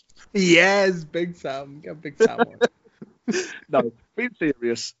 Yes, Big Sam. Get Big Sam on. No, being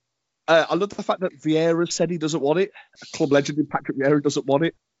serious. I love the fact that Vieira said he doesn't want it. A club legend in Patrick Vieira doesn't want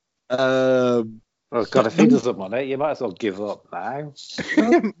it. Oh God, if he doesn't want it, you might as well give up now.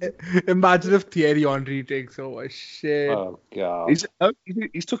 Imagine if Thierry Henry takes over. Shit. Oh God.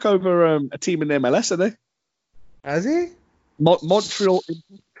 He's took over a team in the MLS, hasn't he? Has he? Montreal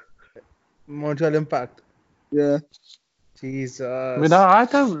Impact. Yeah. Jesus. I mean, I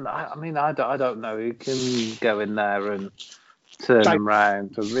don't know who can go in there and turn them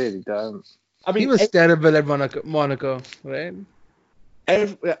round. I really don't. I mean, he was terrible at Monaco, right?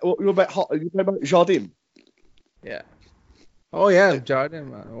 You're about Jardim. Yeah. Oh yeah,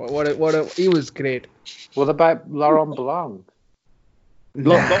 Jardim. Man. What? He was great. What about Laurent Blanc?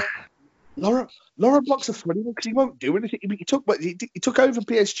 Laurent Blanc's a funny one because he won't do anything. He took over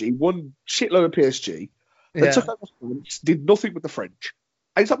PSG, won shitload of PSG, then took over France, did nothing with the French.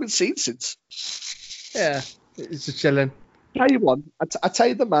 And he's not been seen since. Yeah, he's just chilling. Tell you one, I tell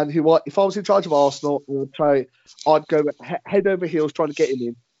you the man who, if I was in charge of Arsenal, I'd go head over heels trying to get him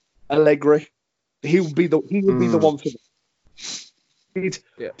in. Allegri, he would be the one for me. He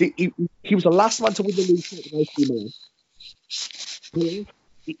was the last man to win the league.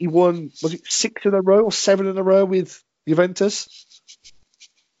 He won, was it 6 in a row or 7 in a row with Juventus?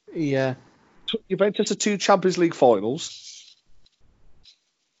 Yeah. Took Juventus to 2 Champions League finals.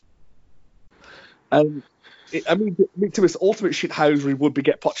 I mean, to his ultimate shithousery would be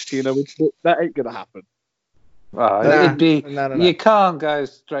get Pochettino, but that ain't going to happen. You can't go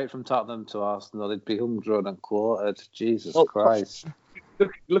straight from Tottenham to Arsenal. It'd be humdrum and quartered. Jesus Christ.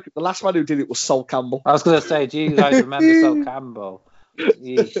 Look, the last man who did it was Sol Campbell. I was going to say, do you guys remember Sol Campbell?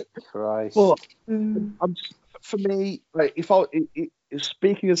 Jesus Christ. But for me, like,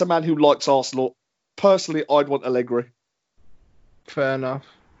 speaking as a man who likes Arsenal, personally, I'd want Allegri. Fair enough.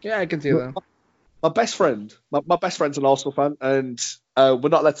 Yeah, I can see that. My best friend's an Arsenal fan, and we're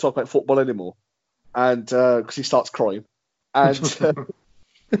not allowed to talk about football anymore, and because he starts crying, and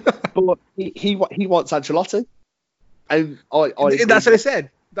but he wants Ancelotti, and that's what I said.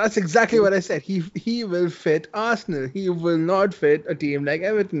 That's exactly what I said. He will fit Arsenal. He will not fit a team like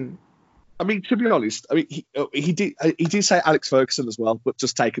Everton. I mean, to be honest, I mean he did say Alex Ferguson as well, but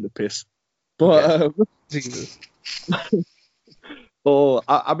just taking the piss. But Jesus. Or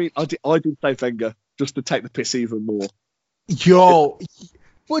I mean, I did say Wenger just to take the piss even more. Yo,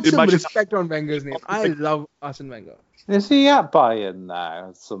 put some respect on Wenger's name. I love Arsene Wenger. Is he at Bayern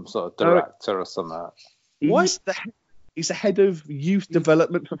now? Some sort of director or something? He's the head of youth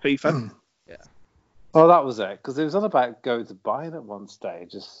development for FIFA. Yeah. Oh, that was it. Because it was on about going to Bayern at one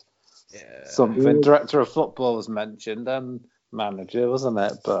stage. Something. Director of football was mentioned and manager, wasn't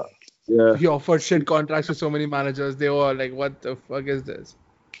it? But yeah, he offered shit contracts to so many managers. They were like, "What the fuck is this?"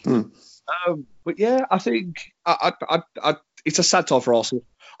 But yeah, I think it's a sad time for Arsenal.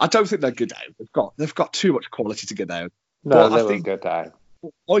 I don't think they'll go down. They've got too much quality to get down. No, they won't go down.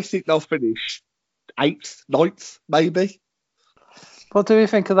 I think they'll finish 8th, 9th, maybe. What do we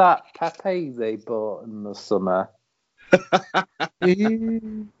think of that Pepe they bought in the summer?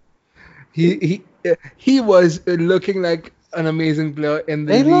 He was looking like an amazing player in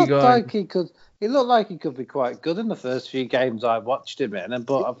the league. He looked like he could be quite good in the first few games I watched him in,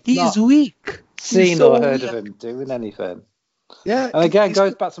 but I've he's weak. Seen or heard of him doing anything. Yeah, And again,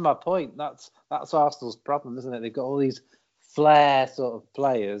 goes back to my point. That's Arsenal's problem, isn't it? They've got all these flair sort of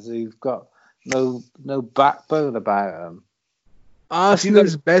players who've got no backbone about them.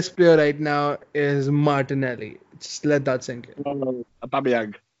 Arsenal's best player right now is Martinelli. Just let that sink in.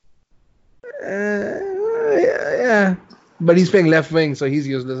 Aubameyang. Yeah. But he's playing left wing, so he's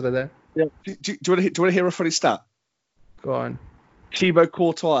useless right there. Yeah. Do you want to hear a funny stat? Go on. Thibaut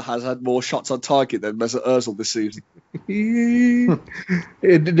Courtois has had more shots on target than Mesut Ozil this season.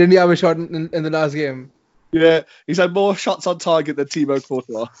 Didn't he have a shot in the last game? Yeah, he's had more shots on target than Thibaut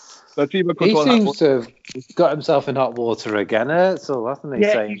Courtois. So Thibaut He Courtois seems to have got himself in hot water again, so hasn't he?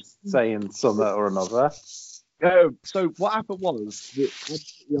 Yeah, saying something or another. So what happened was that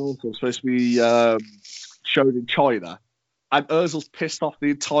the Arsenal was supposed to be shown in China, and Ozil's pissed off the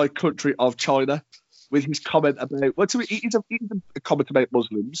entire country of China with his comment about. Well, he's a comment about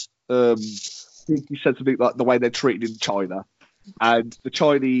Muslims. He said something like the way they're treated in China, and the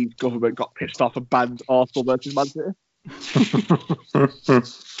Chinese government got pissed off and banned Arsenal versus Man City.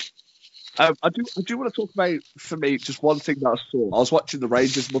 I do want to talk about, for me, just one thing that I saw. I was watching the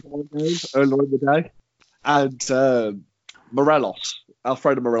Rangers Motherwell game earlier in the day, and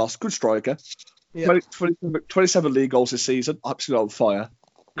Alfredo Morelos, good striker, 27 league goals this season, absolutely on fire.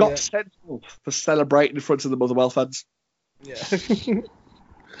 Got sent off for celebrating in front of the Motherwell fans. Yeah.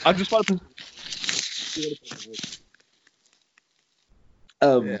 I just want to.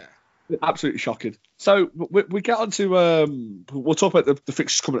 Absolutely shocking. So we get on to we'll talk about the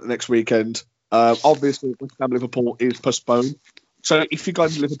fixtures coming up next weekend. Obviously, West Ham Liverpool is postponed. So if you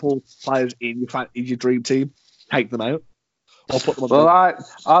got Liverpool players in your dream team, take them out or put them on. Well, I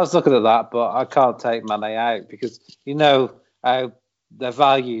was looking at that, but I can't take Mane out because you know how their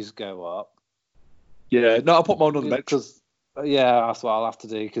values go up. Yeah, no, I'll put them on the bench. Yeah, that's what I'll have to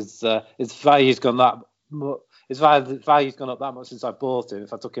do because his value's gone that much. His value's gone up that much since I bought him.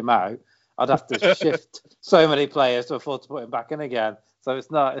 If I took him out, I'd have to shift so many players to afford to put him back in again. So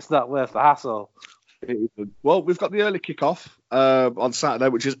it's not worth the hassle. Well, we've got the early kickoff on Saturday,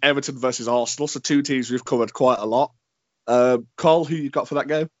 which is Everton versus Arsenal. So two teams we've covered quite a lot. Carl, who you got for that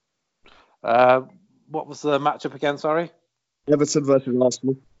game? What was the matchup again? Sorry. Everton versus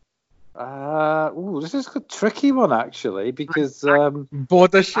Arsenal. This is a tricky one actually because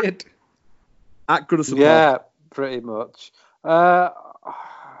both are shit. At Goodison yeah, pretty much. I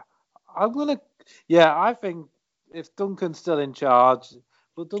think if Duncan's still in charge,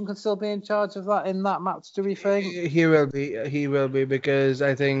 will Duncan still be in charge of that in that match? Do we think he will be? He will be because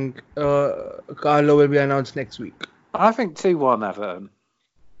I think Carlo will be announced next week. I think 2-1 Everton.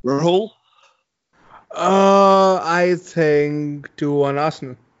 Rahul? I think 2-1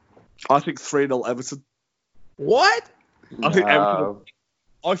 Arsenal. I think 3-0 Everton. What?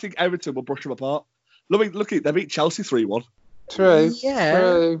 I think Everton will brush them apart. Look, they beat Chelsea 3-1. True. Yeah.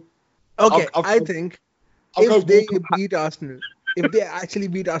 True. Okay, I think if they beat Arsenal, if they actually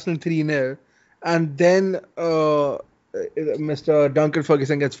beat Arsenal 3-0, and then Mr. Duncan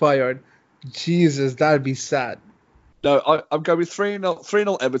Ferguson gets fired, Jesus, that'd be sad. No, I'm going with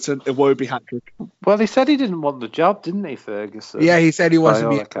 3-0 Everton. It won't be hat-trick. Well, he said he didn't want the job, didn't he, Ferguson? Yeah, he said he wants to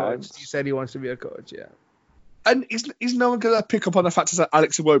be a coach. He said he wants to be a coach, yeah. And is no one going to pick up on the fact that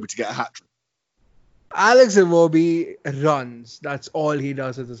Alex Iwobi to get a hat-trick? Alex Iwobi runs. That's all he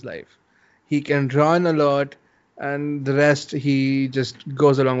does with his life. He can run a lot, and the rest, he just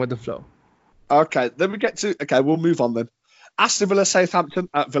goes along with the flow. Okay, then we get to... Okay, we'll move on then. Aston Villa Southampton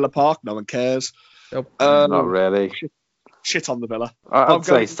at Villa Park. No one cares. Nope. Not really. Shit on the Villa. I'd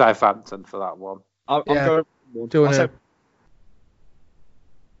say Southampton for that one. I'm going...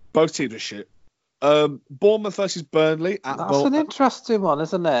 Both teams are shit. Bournemouth versus Burnley. That's an interesting one,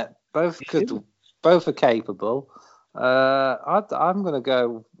 isn't it? Both are capable. I'm going to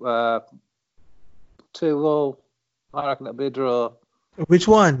go 2-2. I reckon it'll be a draw. Which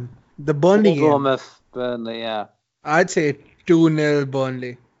one? The Burnley game? Bournemouth, Burnley, yeah. I'd say 2-0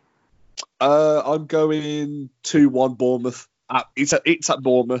 Burnley. I'm going 2-1 Bournemouth. It's at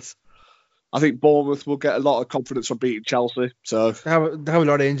Bournemouth. I think Bournemouth will get a lot of confidence from beating Chelsea. So they have a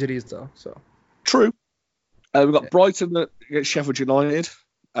lot of injuries though. So true. We've got Brighton against Sheffield United.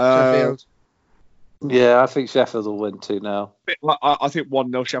 Sheffield. Yeah, I think Sheffield will win 2-0. I think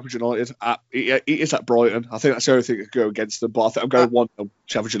 1-0 Sheffield United. It is at Brighton. I think that's the only thing that could go against them. But I think I'm going 1-0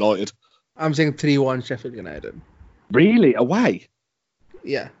 Sheffield United. I'm saying 3-1 Sheffield United. Really? Away?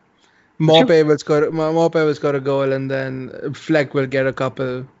 Yeah. Maupay will score a goal, and then Fleck will get a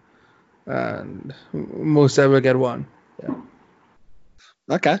couple, and Musa will get one. Yeah.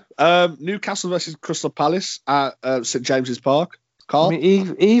 Okay. Newcastle versus Crystal Palace at St James's Park. Carl? I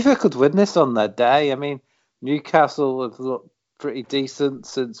mean, either could win this on their day. I mean, Newcastle have looked pretty decent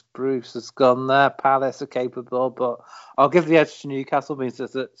since Bruce has gone there. Palace are capable, but I'll give the edge to Newcastle. Means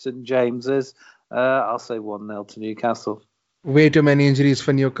it's at St James's. I'll say 1-0 to Newcastle. Way too many injuries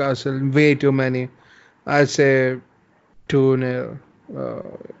for Newcastle. Way too many. I'd say 2-0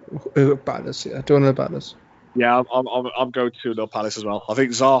 Palace. Yeah, 2-0 Palace. Yeah, I'm going 2-0 Palace as well. I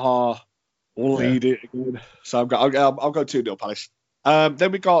think Zaha will lead it again. So I'll go 2-0 Palace.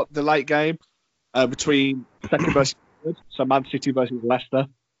 Then we got the late game between second versus third. So Man City versus Leicester.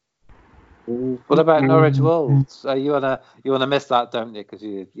 What about Norwich Wolves? You wanna miss that, don't you? Because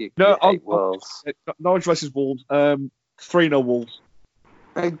you hate Wolves. Norwich versus Wolves. 3-0 Wolves.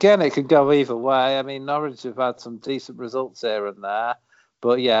 Again, it could go either way. I mean, Norwich have had some decent results here and there,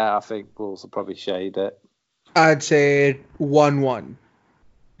 but yeah, I think Wolves will probably shade it. I'd say 1-1.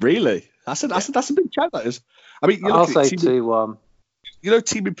 Really? That's a big chat. That is. I mean, I'll say 2-1. You know,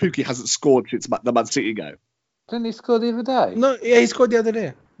 Teemu Pukki hasn't scored since the Man City game. Didn't he score the other day? No, yeah, he scored the other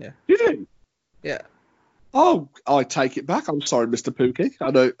day. Yeah. Did he? Yeah. Oh, I take it back. I'm sorry, Mr. Pukki. I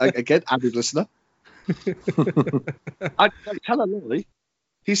know, again, avid listener. I tell a lie.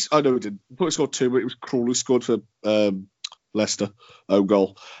 I know he didn't. I thought he scored 2, but it was Krul who scored for Leicester.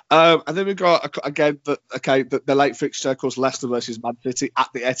 Goal. And then we got, again, the late fixture, of course, Leicester versus Man City at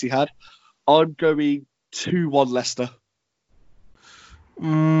the Etihad. I'm going 2-1 Leicester.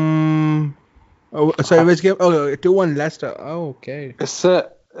 Sorry, which game? Oh, 2-1 Leicester. Oh, okay. It's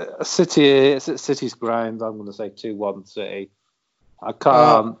at City's ground. I'm going to say 2-1 City. I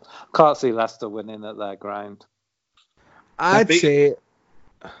can't see Leicester winning at their ground. I'd say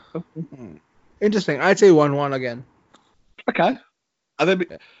interesting. I'd say 1-1 again. Okay. And then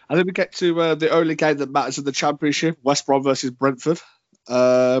we get to the only game that matters in the Championship: West Brom versus Brentford.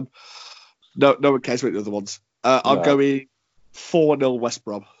 No one cares about the other ones. I'm going 4-0 West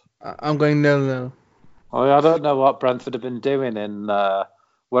Brom. I'm going 0-0. Oh, I don't know what Brentford have been doing in.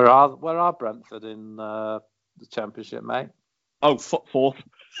 Where are Brentford in the Championship, mate? Oh, fourth.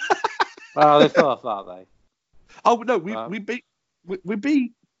 Oh, they're fourth, aren't they? Oh no, we beat.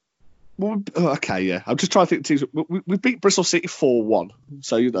 Well, okay, yeah. I'm just trying to think of teams. We beat Bristol City 4-1,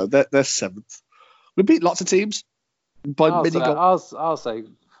 so you know they're seventh. We beat lots of teams by mini goals. I'll say 3-1.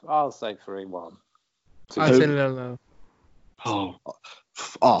 I'll say 0-0. Oh,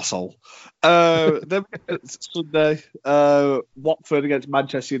 arsehole. Then Sunday, Watford against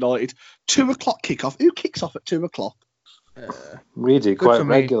Manchester United. 2:00 kickoff. Who kicks off at 2:00? We do quite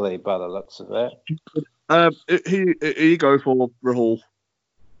regularly by the looks of it. Who you go for, Rahul?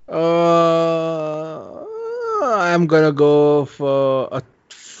 I'm gonna go for a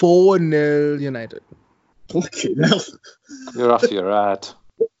 4-0 United. Fucking hell. You're off your head.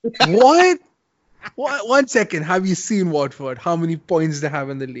 What? 1 second. Have you seen Watford? How many points they have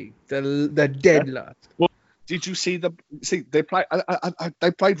in the league? They're dead last. Well, did you see them? See, they played.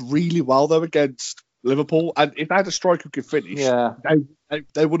 They played really well though against Liverpool, and if they had a striker who could finish,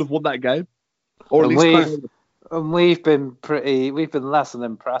 they would have won that game. Or at least. We've been less than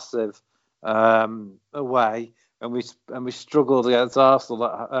impressive away, and we struggled against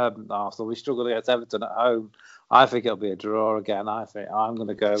Arsenal. We struggled against Everton at home. I think it'll be a draw again. I think I'm going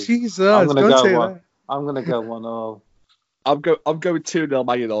to go. Jesus, I'm going to go one. I'm going to go 1-0. I'm going 2-0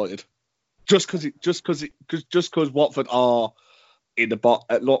 Man United. Just because Watford are in the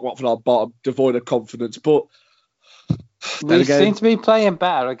bottom, Watford are bottom, devoid of confidence. But we seem to be playing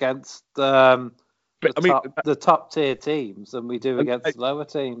better against the top tier teams than we do against lower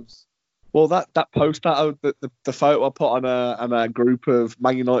teams. Well, that post the photo I put on a group of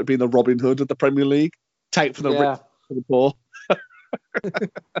Man United being the Robin Hood of the Premier League, take for the rich for the poor.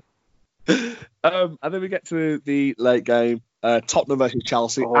 And then we get to the late game, Tottenham versus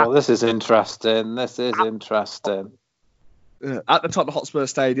Chelsea. Oh, this is interesting. At the Tottenham Hotspur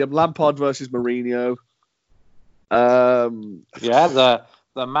Stadium, Lampard versus Mourinho.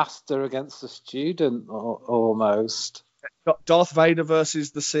 The master against the student, almost. Darth Vader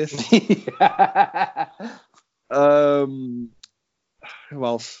versus the Sith. Who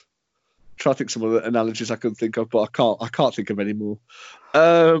else? Try to think some of the analogies I can think of, but I can't think of any more.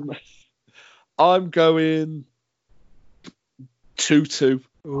 I'm going 2-2.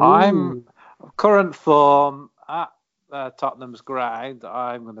 I'm current form at Tottenham's ground.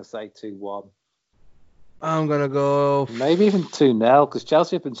 I'm going to say 2-1. I'm going to go... Maybe even 2-0, because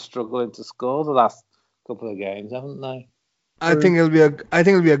Chelsea have been struggling to score the last couple of games, haven't they? I think it'll be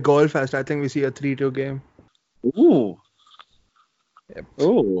a goal fest. I think we see a 3-2 game. Ooh. Yep.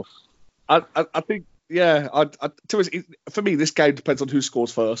 Ooh. I think, for me, this game depends on who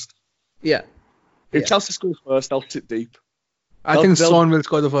scores first. Yeah. If Chelsea scores first, they'll sit deep. I think Son will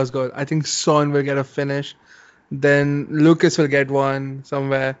score the first goal. I think Son will get a finish. Then Lucas will get one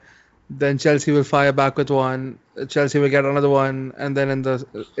somewhere. Then Chelsea will fire back with one. Chelsea will get another one, and then in the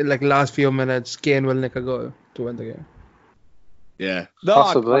last few minutes, Kane will nick a goal to win the game. Yeah,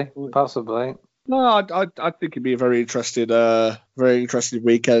 Possibly. No, I think it'd be a very interesting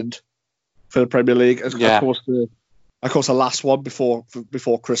weekend for the Premier League. Of course, the last one before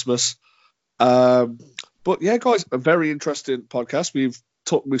Christmas. But yeah, guys, a very interesting podcast. We've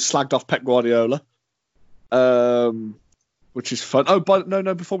slagged off Pep Guardiola, which is fun. Oh, but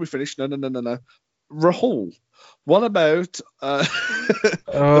no, before we finish, no. Rahul, what about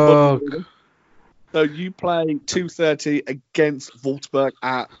So you play 2:30 against Wolfsburg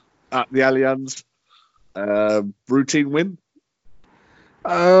at the Allianz. Routine win?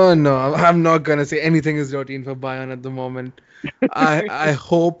 Oh no, I'm not gonna say anything is routine for Bayern at the moment. I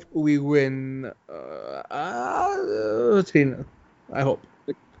hope we win 3-0. I hope.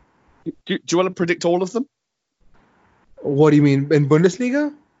 Do you want to predict all of them? What do you mean in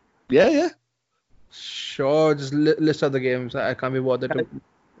Bundesliga? Yeah. Sure, just list out the games. I can't be bothered to.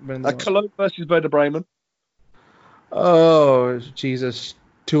 Cologne versus Werder Bremen. Oh Jesus,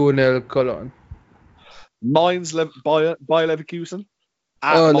 2-0 Cologne. Mainz Bayer Leverkusen.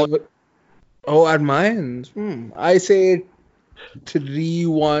 At Mainz. I say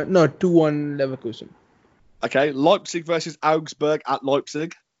 3-1. No, 2-1 Leverkusen. Okay, Leipzig versus Augsburg at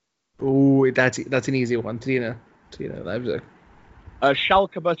Leipzig. Oh, that's an easy one. 3-0 Leipzig.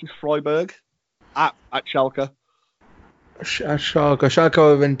 Schalke versus Freiburg at Schalke. Schalke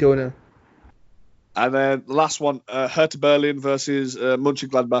will win 2-0. And then the last one, Hertha Berlin versus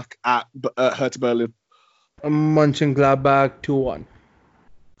Mönchengladbach at Hertha Berlin. Mönchengladbach 2-1.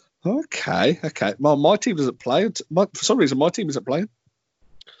 Okay. Well, my team doesn't play. For some reason, my team isn't playing.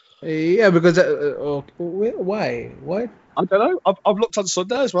 Yeah, because why? What? I don't know. I've looked on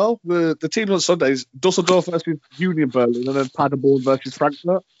Sunday as well. The teams on Sundays: Dusseldorf versus Union Berlin, and then Paderborn versus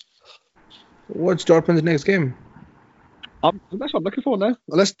Frankfurt. What's Dortmund's next game? That's what I'm looking for now.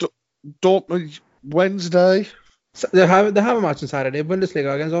 Unless Dortmund Wednesday. So they have a match on Saturday.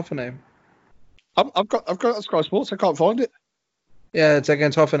 Bundesliga against Hoffenheim. I've got it on Sky Sports. I can't find it. Yeah, it's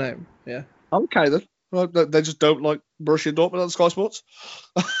against Hoffenheim. Yeah. Okay then. Well, they just don't like Borussia Dortmund on Sky Sports.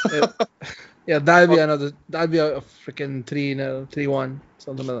 Yeah, that'd be a freaking 3-0, 3-1,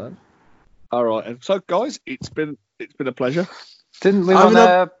 something like that. All right. And so, guys, it's been a pleasure. Didn't we want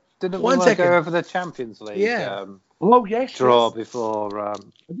to go over the Champions League? Yeah. Yes. Draw before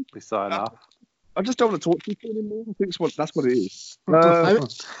we sign off. I just don't want to talk to you anymore. I think that's what it is.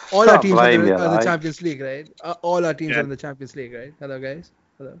 All our teams are in the Champions League, right? All our teams are in the Champions League, right? Hello, guys.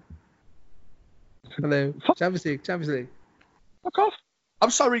 Hello. Champions League. Fuck off.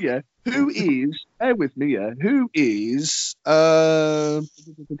 I'm sorry, yeah. Who is, bear with me, yeah. Who is, let me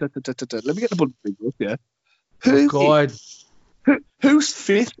get the Bundesliga up, yeah. Who's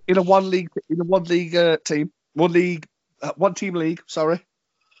fifth in a one team league, sorry.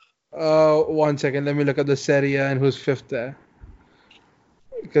 1 second. Let me look at the Serie A and who's fifth there.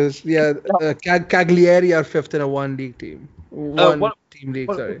 Because, Cagliari are fifth in a one league team. Team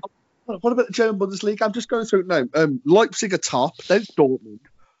league, sorry. What about the German Bundesliga? I'm just going through it now. Leipzig are top, then Dortmund,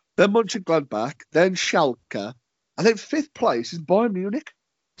 then Mönchengladbach, then Schalke, and then fifth place is Bayern Munich.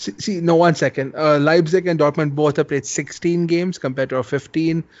 No, 1 second. Leipzig and Dortmund both have played 16 games compared to our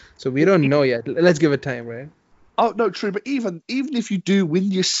 15, so we don't know yet. Let's give it time, right? Oh, no, true, but even if you do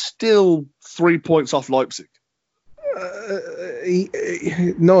win, you're still 3 points off Leipzig.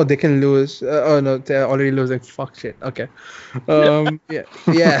 No, they can lose. Oh no, they're already losing. Fuck shit. Okay.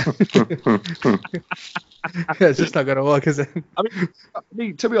 Yeah. It's just not gonna work, is it? I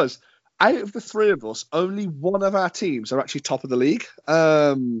mean, to be honest, out of the three of us, only one of our teams are actually top of the league.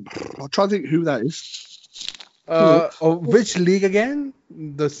 I'm trying to think who that is. Which league again?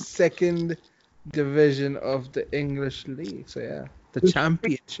 The second division of the English league. So yeah, the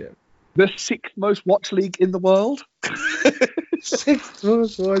championship. The sixth most watched league in the world. Sixth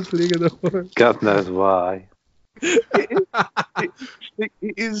most watched league in the world. God knows why. It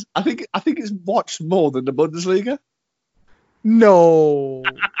is. I think it's watched more than the Bundesliga. No,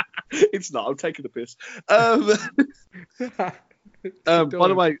 it's not. I'm taking the piss. By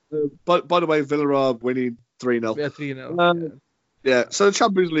the way, Villarreal winning 3-0. Yeah, 3-0. Yeah. So the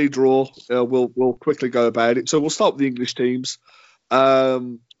Champions League draw. We'll quickly go about it. So we'll start with the English teams.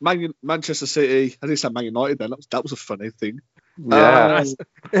 Manchester City. I didn't say Man United then. That was a funny thing. Yeah.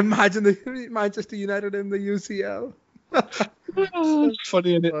 Imagine the Manchester United in the UCL. It's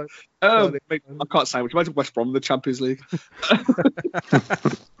funny, isn't it? I can't say much. Imagine West Brom in the Champions League.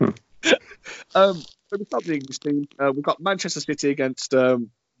 So we start with the English team. We've got Manchester City against the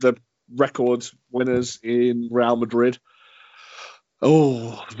record winners in Real Madrid.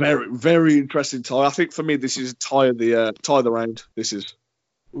 Oh, very, very interesting tie. I think for me, this is tie of the round. This is.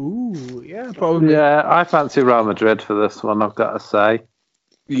 Ooh, yeah, probably. Yeah, I fancy Real Madrid for this one, I've got to say.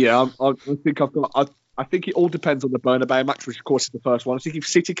 Yeah, I think I've got. I think it all depends on the Bernabeu match, which of course is the first one. I think if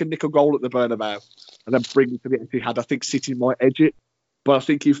City can nick a goal at the Bernabeu and then bring it to the Etihad, I think City might edge it. But I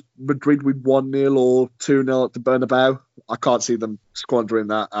think if Madrid win 1-0 or 2-0 at the Bernabeu, I can't see them squandering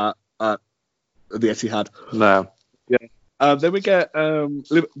that at the Etihad. No. Yeah. Then we get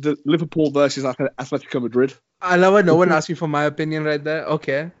the Liverpool versus Atletico Madrid. I love it. No one asked me for my opinion right there.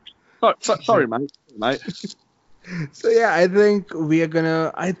 Okay. Sorry, mate. So yeah, I think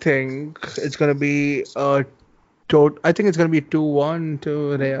it's gonna be I think it's gonna be 2-1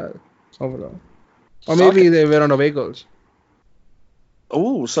 to Real overall, or maybe they were on away goals.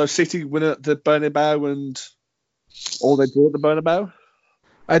 Oh, so City win at the Bernabeu or they draw at the Bernabeu?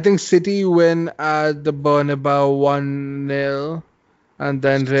 I think City win at the Bernabeu 1-0, and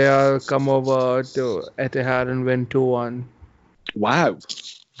then Real come over to Etihad and win 2-1. Wow.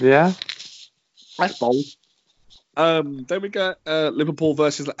 Yeah. That's bold. Then we get Liverpool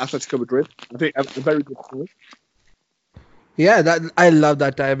versus Atletico Madrid. I think a very good score. Yeah, I love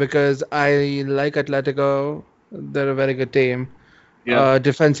that tie because I like Atletico. They're a very good team. Yeah.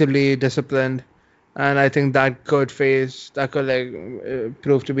 Defensively disciplined, and I think that could prove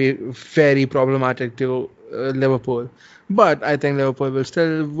to be very problematic to Liverpool. But I think Liverpool will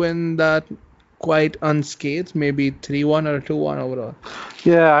still win that quite unscathed, maybe 3-1 or 2-1 overall.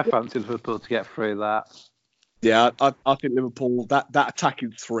 Yeah, I fancy Liverpool to get through that. Yeah, I think Liverpool that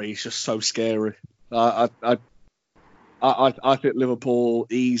attacking three is just so scary. I think Liverpool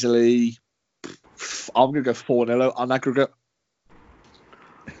easily. I'm gonna go 4-0 on aggregate.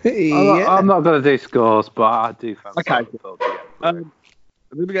 Yeah. I'm not going to do scores, but I do fancy Liverpool to get through. And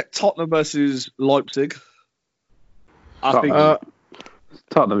then we get Tottenham versus Leipzig. I think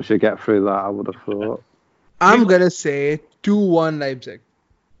Tottenham should get through that, I would have thought. I'm gonna say 2-1 Leipzig.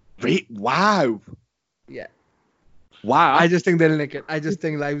 Wow. Yeah. Wow. I just think they'll nick it. I just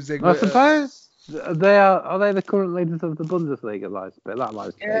think Leipzig. I suppose are they the current leaders of the Bundesliga, Leipzig? That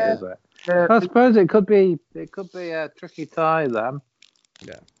might be, is it? Yeah. I suppose it could be a tricky tie then.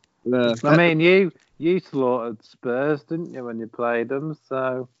 Yeah. I mean, you slaughtered Spurs, didn't you, when you played them?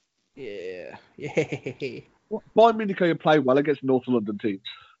 So Yeah. Bayern Munich can play well against North London teams.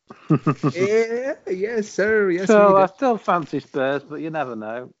 Yeah. Yes, sir. Yes, so we I did. still fancy Spurs, but you never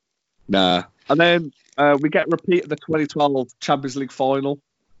know. Nah. And then we get a repeat of the 2012 Champions League final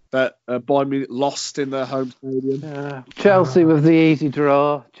that Bayern Munich lost in their home stadium. Chelsea with the easy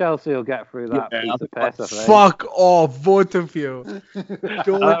draw. Chelsea will get through that piece of piss, I think. Fuck off, both of you.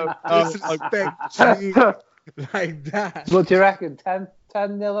 Don't disrespect me like that. What do you reckon?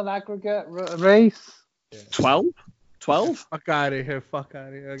 10-0 in aggregate, Reese? 12? Fuck out of here.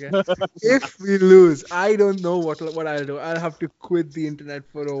 Okay. If we lose, I don't know what I'll do. I'll have to quit the internet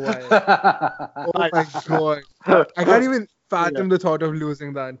for a while. Oh my god. I can't even fathom the thought of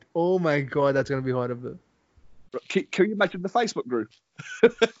losing that. Oh my god, that's gonna be horrible. Can you imagine the Facebook group?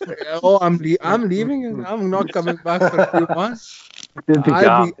 Oh, I'm leaving it. I'm not coming back for a few months.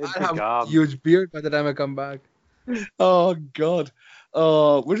 I'll have a huge beard by the time I come back. Oh god.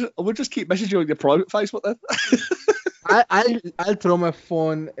 We'll just keep messaging you on your private Facebook then. I'll throw my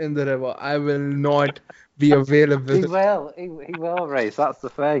phone in the river. I will not be available. He will, Reese. That's the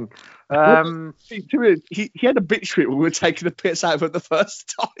thing. He had a bitch streak when we were taking the piss out of it the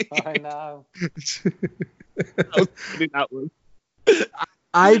first time. I know.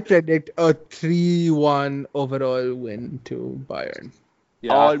 I predict a 3-1 overall win to Bayern.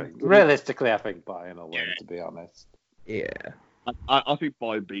 Yeah, realistically, I think Bayern will win, to be honest. Yeah. I think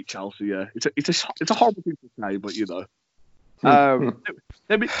Bayern beat Chelsea. Yeah, it's a horrible thing to say, but you know.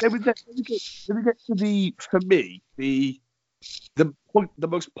 Let me get to the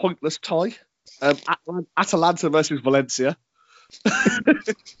most pointless tie. Atalanta versus Valencia.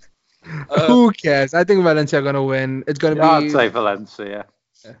 Who cares? I think Valencia are gonna win. It's gonna be. I'd say Valencia.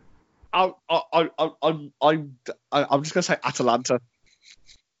 I'm just gonna say Atalanta.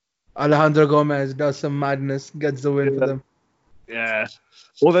 Alejandro Gomez does some madness, gets the win for them. Yeah.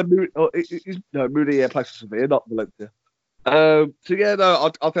 Well, then Moody plays for Sevilla, not Valencia. So yeah,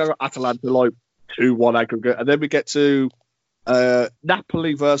 no, I'll think Atalanta like 2-1 aggregate, and then we get to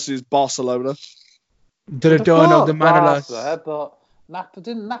Napoli versus Barcelona. The return of the Manolas. But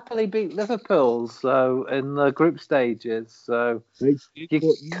didn't Napoli beat Liverpool in the group stages? So you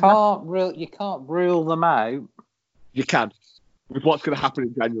can't rule them out. You can, with what's going to happen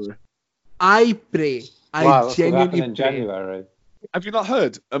in January. I pray. I genuinely in January. Have you not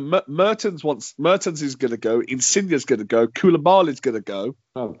heard? Mertens is going to go. Insigne's going to go. Koulibaly's going to go.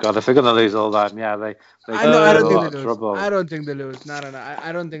 Oh God, if they're going to lose all that, yeah, they I know. I get don't in a think lot they of lose. trouble. I don't think they lose. No.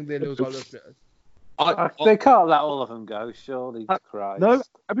 I don't think they lose all those players. They can't let all of them go, surely. Christ. No,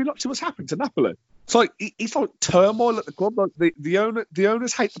 have you not seen what's happened to Napoli? It's like it's like turmoil at the club. Like the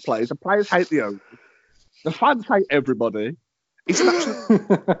owners hate the players hate the owners, the fans hate everybody. It's an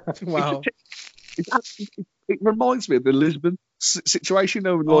absolute, Wow. it reminds me of the Lisbon situation.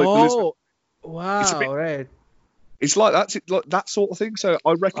 Like Oh, Lisbon. wow, right. It's like that sort of thing. So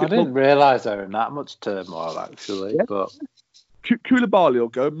I reckon. I didn't realise they were in that much turmoil, actually. Yeah. But Koulibaly will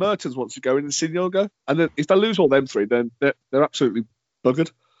go, Mertens wants to go, and Insigne will go. And then if they lose all them three, then they're absolutely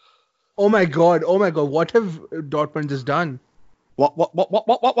buggered. Oh my god. What have Dortmund just done? What?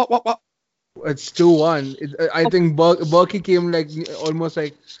 It's 2-1. I think Berkey came like almost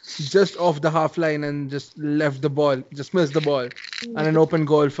like just off the half line and just left the ball, just missed the ball, and an open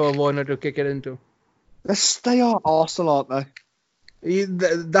goal for Werner to kick it into. They are Arsenal, aren't they?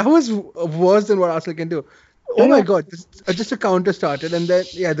 That was worse than what Arsenal can do. Oh my god! Just a counter started, and then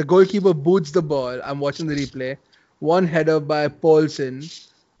the goalkeeper boots the ball. I'm watching the replay. One header by Paulsen,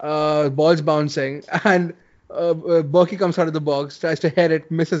 ball's bouncing, and Berkey comes out of the box, tries to head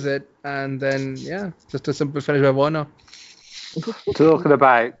it, misses it, and then just a simple finish by Werner. talking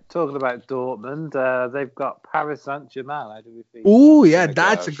about Dortmund, they've got Paris Saint-Germain. How do we feel? Ooh, yeah,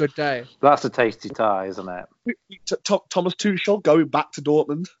 that's a good tie. That's a tasty tie, isn't it? Thomas Tuchel going back to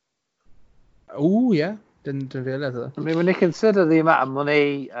Dortmund. Ooh, yeah. Didn't realize that. I mean, when you consider the amount of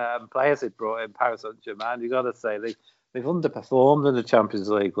money players they brought in Paris Saint-Germain, you've got to say they've underperformed in the Champions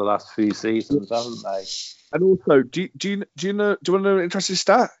League the last few seasons, haven't they? And also, do you want to know an interesting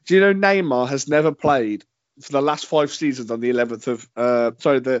stat? Do you know Neymar has never played for the last 5 seasons on the 11th of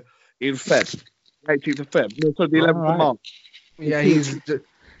in Feb, 18th of Feb? No, sorry, the 11th of March. Yeah,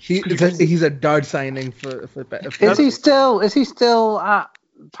 he's a dud signing for Is he still at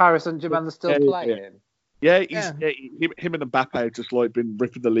Paris Saint-Germain? They're still playing. Yeah, him and Mbappe have just like been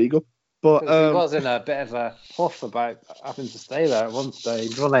ripping the league up. But he was in a bit of a huff about having to stay there at one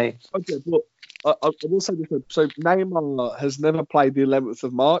stage, wasn't he? Okay, but I will say this. So Neymar has never played the 11th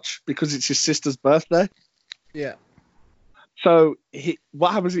of March because it's his sister's birthday. Yeah. So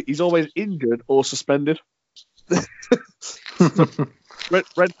what happens is he's always injured or suspended. Red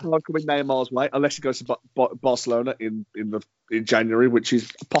card coming Neymar's way unless he goes to Barcelona in January, which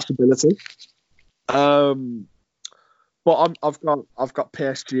is a possibility. But I've got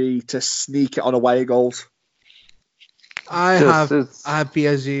PSG to sneak it on away goals. I have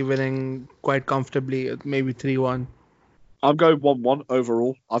PSG winning quite comfortably, maybe 3-1. I'm going 1-1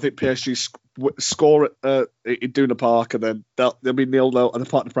 overall. I think PSG score at in Duna Park, and then they'll be 0-0 at the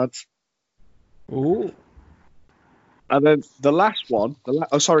Parc de France. Ooh. And then the last one.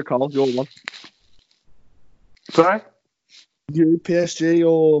 Sorry, Carl, your one. Sorry? You PSG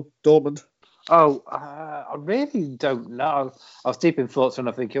or Dortmund? Oh, I really don't know. I was deep in thoughts when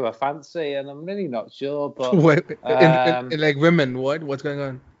I think who I fancy, and I'm really not sure. But in like women, what's going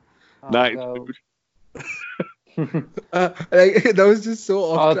on? No. That was just so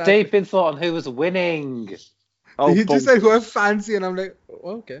off. I was deep in thought on who was winning. You just said who I fancy, and I'm like,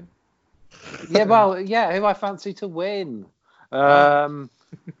 oh, okay. Yeah, who I fancy to win. I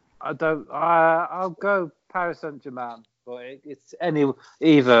don't. I'll go Paris Saint-Germain. But it's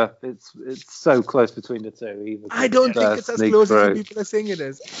either it's so close between the two. Either I don't think it's as close as people are saying it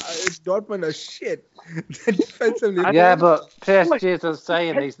is. Dortmund are shit. Defensively. Yeah, but PSG, as I was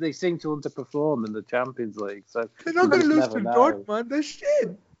saying, they seem to underperform in the Champions League. So they're not going to lose to Dortmund. They're shit.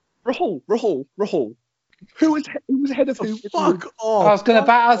 Rahul. Who was ahead of who? Fuck off. I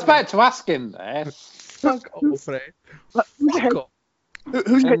was about to ask him there. Fuck off, Ray. Who's ahead?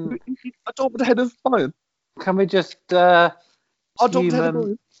 Who's Dortmund ahead of Bayern? Can we just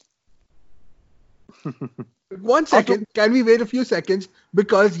human... 1 second. Can we wait a few seconds?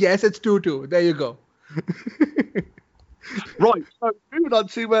 Because yes, it's 2-2. There you go. Right. So moving on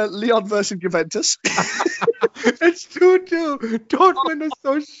to Lyon versus Juventus. It's 2-2. Dortmund is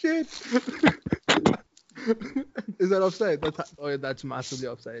so shit. Is that offside? That's massively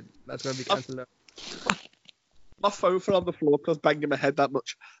offside. That's gonna be cancelled out. My phone fell on the floor because I was banging my head that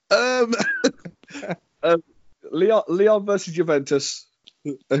much. Lyon versus Juventus.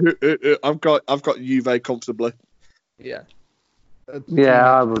 I've got Juve comfortably. Yeah.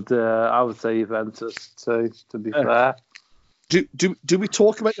 I would say Juventus too. To be fair. Do we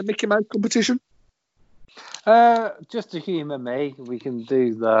talk about the Mickey Mouse competition? Just to humour me, we can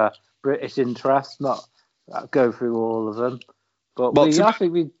do the British interest, not go through all of them. But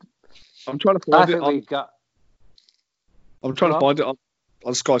I'm trying to find it. I'm trying to find it on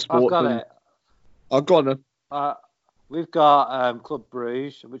Sky Sports. I've got it. I've got it. We've got Club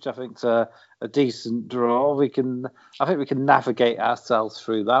Brugge, which I think's a decent draw. I think we can navigate ourselves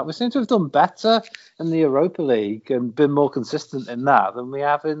through that. We seem to have done better in the Europa League and been more consistent in that than we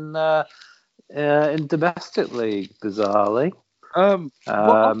have in domestic league, bizarrely. Did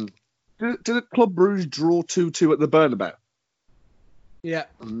Club Brugge draw 2-2 at the Bernabeu? Yeah.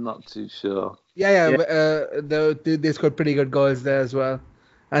 I'm not too sure. Yeah. They scored pretty good goals there as well.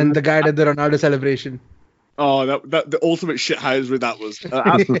 And the guy did the Ronaldo celebration. Oh, that the ultimate shithousery that was.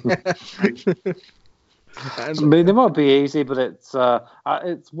 I mean, it might be easy, but it's a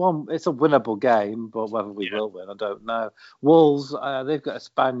winnable game. But whether we will win, I don't know. Wolves, they've got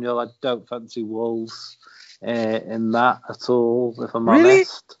Espanyol. I don't fancy Wolves in that at all. If I'm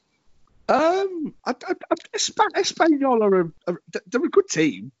honest. Espanyol they're a good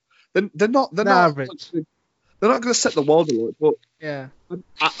team. They're not average. They're not going to set the world alight, but yeah.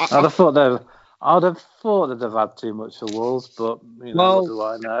 I'd have thought they'd have had too much for Wolves, but what do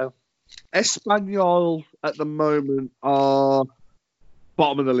I know? Espanyol at the moment are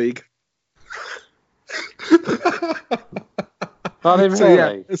bottom of the league. Are they really? So,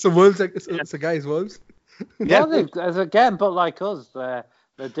 yeah, it's the Wolves. It's the guys Wolves. Yeah, again, but like us, they're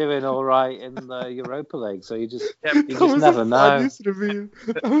doing all right in the Europa League. So you just never know.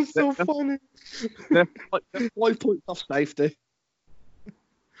 That was so funny. They're 5 points off safety.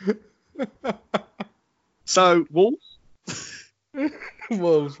 So Wolves.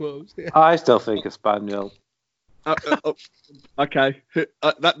 Wolves. Yeah. I still think Espanyol. Okay,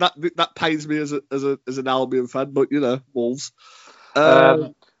 that pains me as an Albion fan, but Wolves.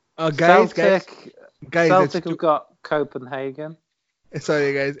 Guys, Celtic have got Copenhagen.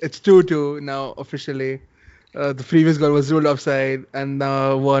 Sorry, guys, it's 2-2 now officially. The previous goal was ruled offside, and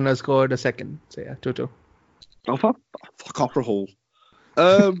now Werner scored a second. So yeah, 2-2. Oh, fuck off, Rahul.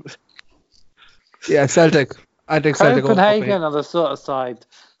 Yeah, Celtic. I think Celtic. Copenhagen are the sort of side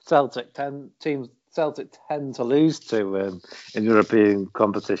Celtic tend to lose to in European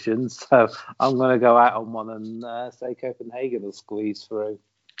competitions. So I'm going to go out on one and say Copenhagen will squeeze through.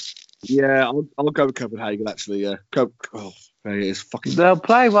 Yeah, I'll go with Copenhagen actually. Yeah, there it is. Fucking. They'll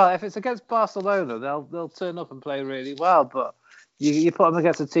play well if it's against Barcelona. They'll turn up and play really well, but. You put them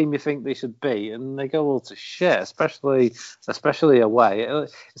against a team you think they should beat, and they go all to shit, especially away.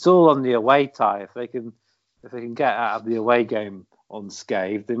 It's all on the away tie. If they can get out of the away game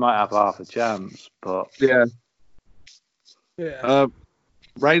unscathed, they might have half a chance. But yeah.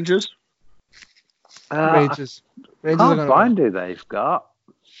 Rangers. Rangers. Can't find who they've got.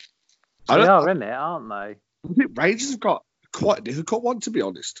 They are in it, aren't they? I think Rangers have got quite a difficult one, to be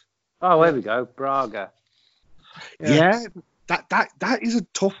honest. Oh, here we go, Braga. Yeah. That is a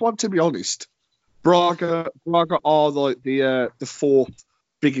tough one, to be honest. Braga are like the fourth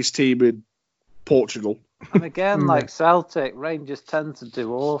biggest team in Portugal. And again, like Celtic, Rangers tend to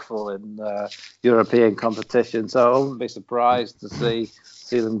do awful in European competition, so I wouldn't be surprised to see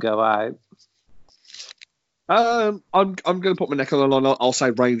them go out. I'm going to put my neck on the line. I'll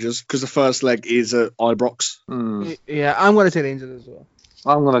say Rangers because the first leg is at Ibrox. Yeah, I'm going to say Rangers as well.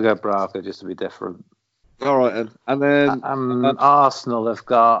 I'm going to go Braga just to be different. All right, and then Arsenal have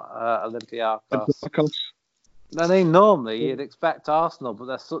got Olympiacos. I mean, normally you'd expect Arsenal, but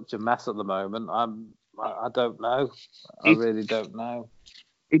they're such a mess at the moment. I don't know. I really don't know.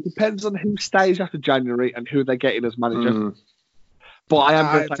 It depends on who stays after January and who they get in as manager. But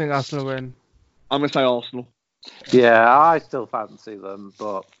I think Arsenal win. I'm going to say Arsenal. Yeah, I still fancy them,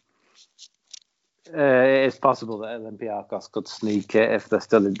 but it's possible that Olympiacos could sneak it if they're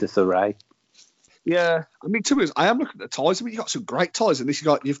still in disarray. Yeah, I mean, to be honest, I am looking at the ties. I mean, you've got some great ties, and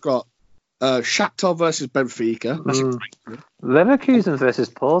you've got Shakhtar versus Benfica. That's a great one. Leverkusen versus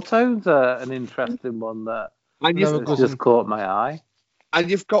Porto's an interesting one that just caught my eye. And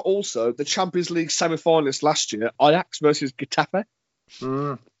you've got also the Champions League semi-finalists last year, Ajax versus Getafe.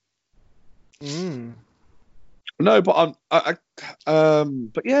 No, but but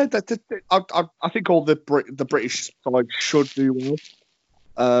yeah, I think all the British side should do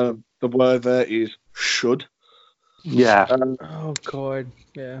well. The word there is should. Yeah. Oh God,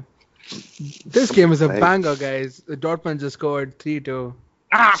 yeah. This game is a banger, guys. Dortmund just scored 3-2.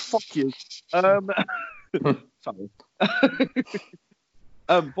 Fuck you. Sorry. But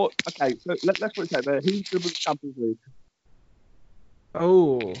okay, so let's put it there. Who's good with the Champions League?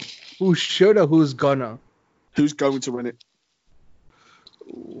 Oh, who should or who's gonna? Who's going to win it?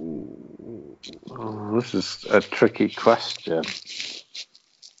 Oh, this is a tricky question.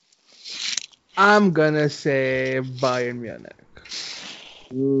 I'm gonna say Bayern Munich.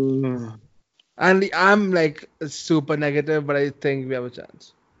 And I'm like super negative, but I think we have a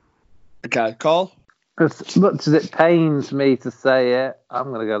chance. Okay, Carl. As much as it pains me to say it, I'm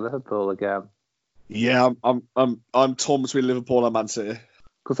going to go Liverpool again. Yeah, I'm torn between Liverpool and Man City.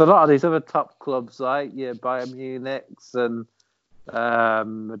 Because a lot of these other top clubs, like Bayern Munich's and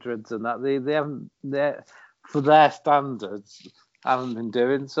Madrid's and that, they haven't, for their standards, haven't been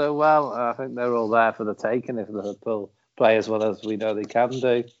doing so well. And I think they're all there for the taking if Liverpool play as well as we know they can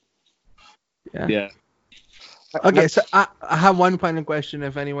do. Yeah. Okay, so I have one final question.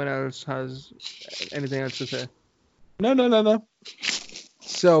 If anyone else has anything else to say. No.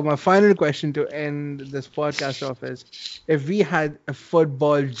 So my final question to end this podcast off is: if we had a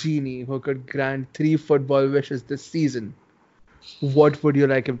football genie who could grant 3 football wishes this season, what would you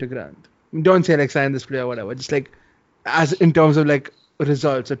like him to grant? Don't say like sign this player or whatever. Just like as in terms of like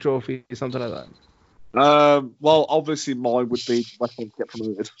results, a trophy, something like that. Well, obviously mine would be West Ham to get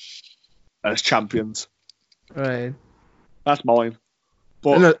promoted as champions. Right. That's mine.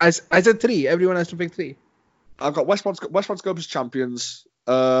 But No, I said 3. Everyone has to pick 3. I've got West Brom to go up as champions.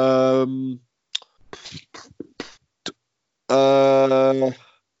 Aston Villa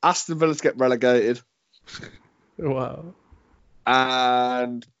to get relegated. Wow.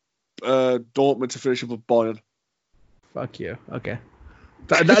 And Dortmund to finish up with Bayern. Fuck you. Okay.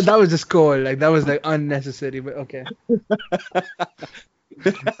 That was just cool. Like that was like unnecessary, but okay.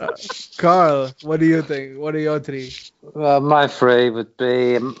 Carl, what do you think? What are your 3? Well, my 3 would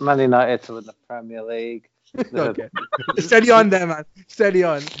be Man United to win the Premier League. Okay. Steady on there, man. Steady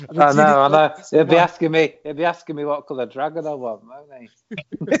on. I know. He'll be asking me what colour dragon I want, won't he?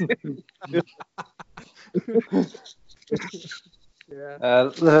 Yeah.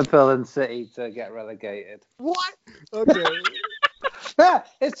 Liverpool and City to get relegated. What? Okay. Yeah,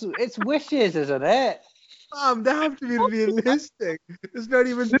 it's wishes, isn't it? They have to be realistic. It's not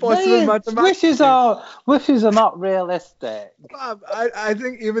even possible mathematically. Wishes are not realistic. I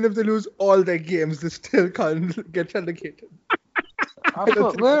think even if they lose all their games, they still can't get relegated.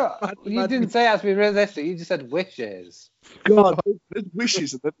 You didn't say it has to be realistic. You just said wishes. God, there's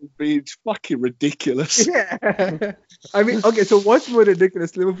wishes and that would be fucking ridiculous. Yeah. I mean, okay. So what's more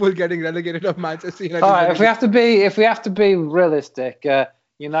ridiculous? Liverpool getting relegated of Manchester United. All right, if we have to be realistic,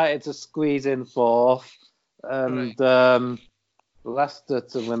 United to squeeze in 4th, and Leicester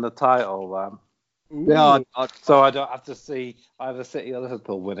to win the title. Yeah. So I don't have to see either City or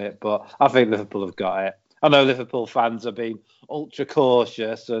Liverpool win it, but I think Liverpool have got it. I know Liverpool fans are being ultra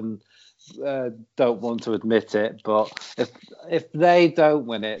cautious and don't want to admit it, but if they don't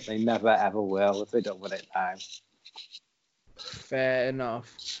win it, they never ever will. If they don't win it now. Fair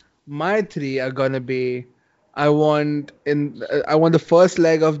enough. My 3 are gonna be: I want the first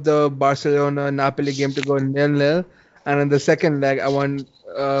leg of the Barcelona-Napoli game to go 0-0, and in the second leg, I want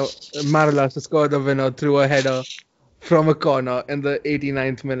Manolas to score the winner through a header from a corner in the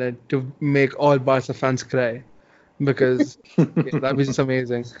 89th minute to make all Barca fans cry, because that was just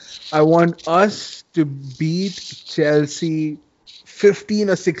amazing. I want us to beat Chelsea 15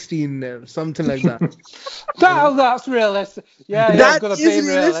 or 16-0, something like that. That's realistic. Yeah, that gonna is be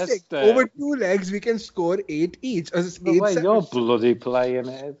realistic. Over 2 legs, we can score 8 each. The way you're bloody playing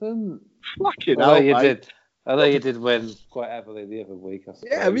it, isn't? Fucking hell, mate. I know you did win quite heavily the other week. I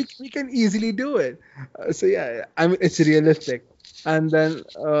suppose. Yeah, we can easily do it. So yeah, I mean it's realistic, and then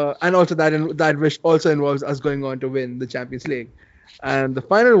and also that wish also involves us going on to win the Champions League, and the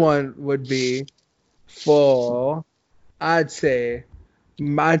final one would be for, I'd say,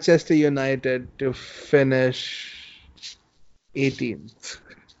 Manchester United to finish 18th.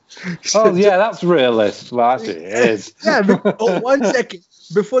 Oh yeah, that's realistic. Well, actually, it is. Yeah. 1 second.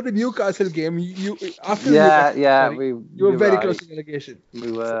 Before the Newcastle game, you were very close to relegation.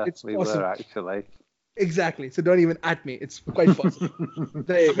 We were actually. Exactly. So don't even at me. It's quite possible.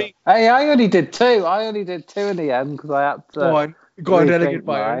 There you go. Hey, I only did 2. In the end because I had to. Go on, relegate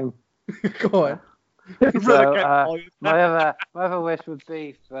Bayern. Go on. So, my other wish would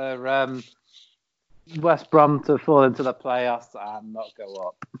be for West Brom to fall into the playoffs and not go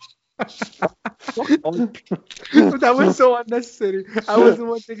up. That was so unnecessary. I was the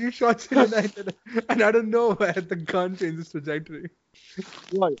one taking shots in United, and I don't know where the gun changes trajectory.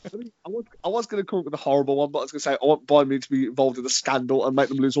 Right. I was going to come up with a horrible one, but I was going to say I want Bayern Munich to be involved in a scandal and make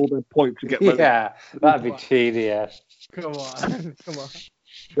them lose all their points to get rid of Yeah, that'd be genius. Come on.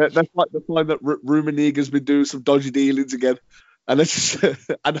 That's like the time that Rummenigge's been doing some dodgy dealings again. And it's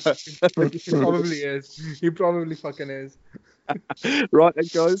just, I know. He probably is. He probably fucking is. Right then,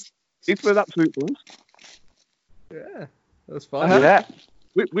 guys. It's been an absolute blast. Yeah, that was fun. Yeah.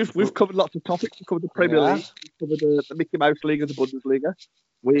 We've covered lots of topics. We covered the Premier League. We covered the Mickey Mouse League and the Bundesliga.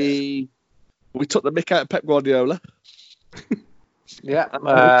 We We took the mick out of Pep Guardiola. Yeah,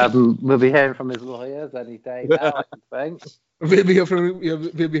 we'll be hearing from his lawyers any day now, I think. We'll be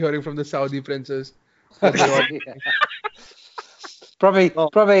hearing from the Saudi princess.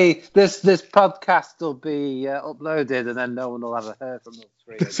 Probably this podcast will be uploaded and then no one will ever hear from us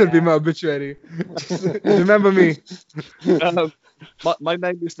three. This will be my obituary. Remember me. My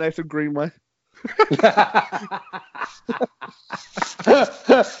name is Nathan Greenway.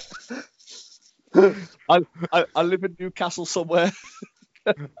 I live in Newcastle somewhere.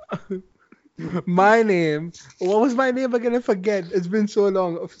 My name. What was my name again? I forget. It's been so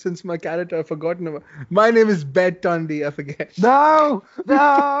long since my character. I've forgotten about. My name is Bet Tundi. I forget. No.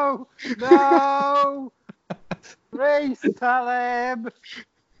 Reese, tell him.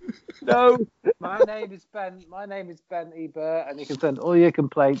 No. My name is Ben Ebert, and you can send all your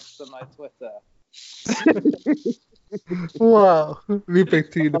complaints to my Twitter. Wow. We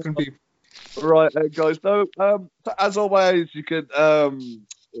picked 3 different people. Right, guys. No. So as always, you can.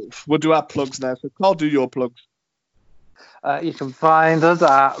 We'll do our plugs now. So Carl, do your plugs. You can find us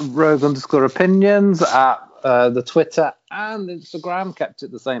at Rogue_Opinions at the Twitter and Instagram, kept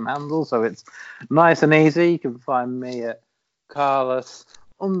at the same handle, so it's nice and easy. You can find me at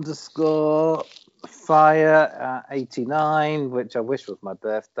Carlos_Fire89, which I wish was my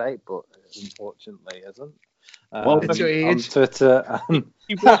birthday, but unfortunately isn't. It's your age. On Twitter. He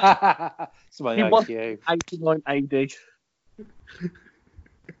was It's my IQ. 89 AD.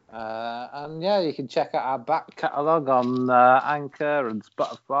 And yeah, you can check out our back catalogue on Anchor and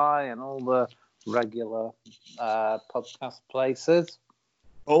Spotify and all the regular podcast places.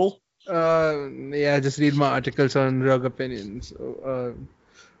 All? Yeah, just read my articles on Rogue Opinions,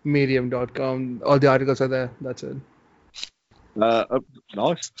 medium.com. All the articles are there. That's it.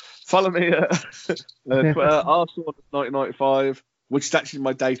 Nice. Follow me at Arsenal1995, which is actually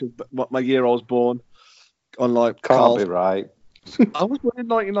my date of my year I was born. Unlike Can't Carl. be right. I was born in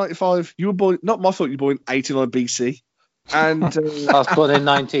 1995. You were born, not my fault, you were born in 89 BC. And I was born in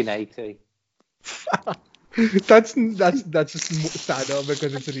 1980. That's just sadder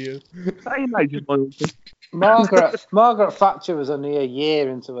because it's real. Same age as my uncle. Margaret Thatcher was only a year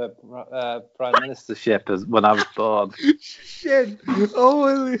into her prime ministership when I was born. Shit!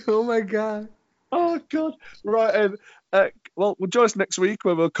 Oh my god! Oh god! Right, and well, join us next week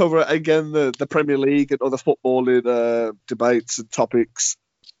where we'll cover again the Premier League and other footballing debates and topics.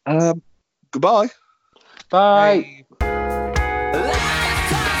 Goodbye. Bye.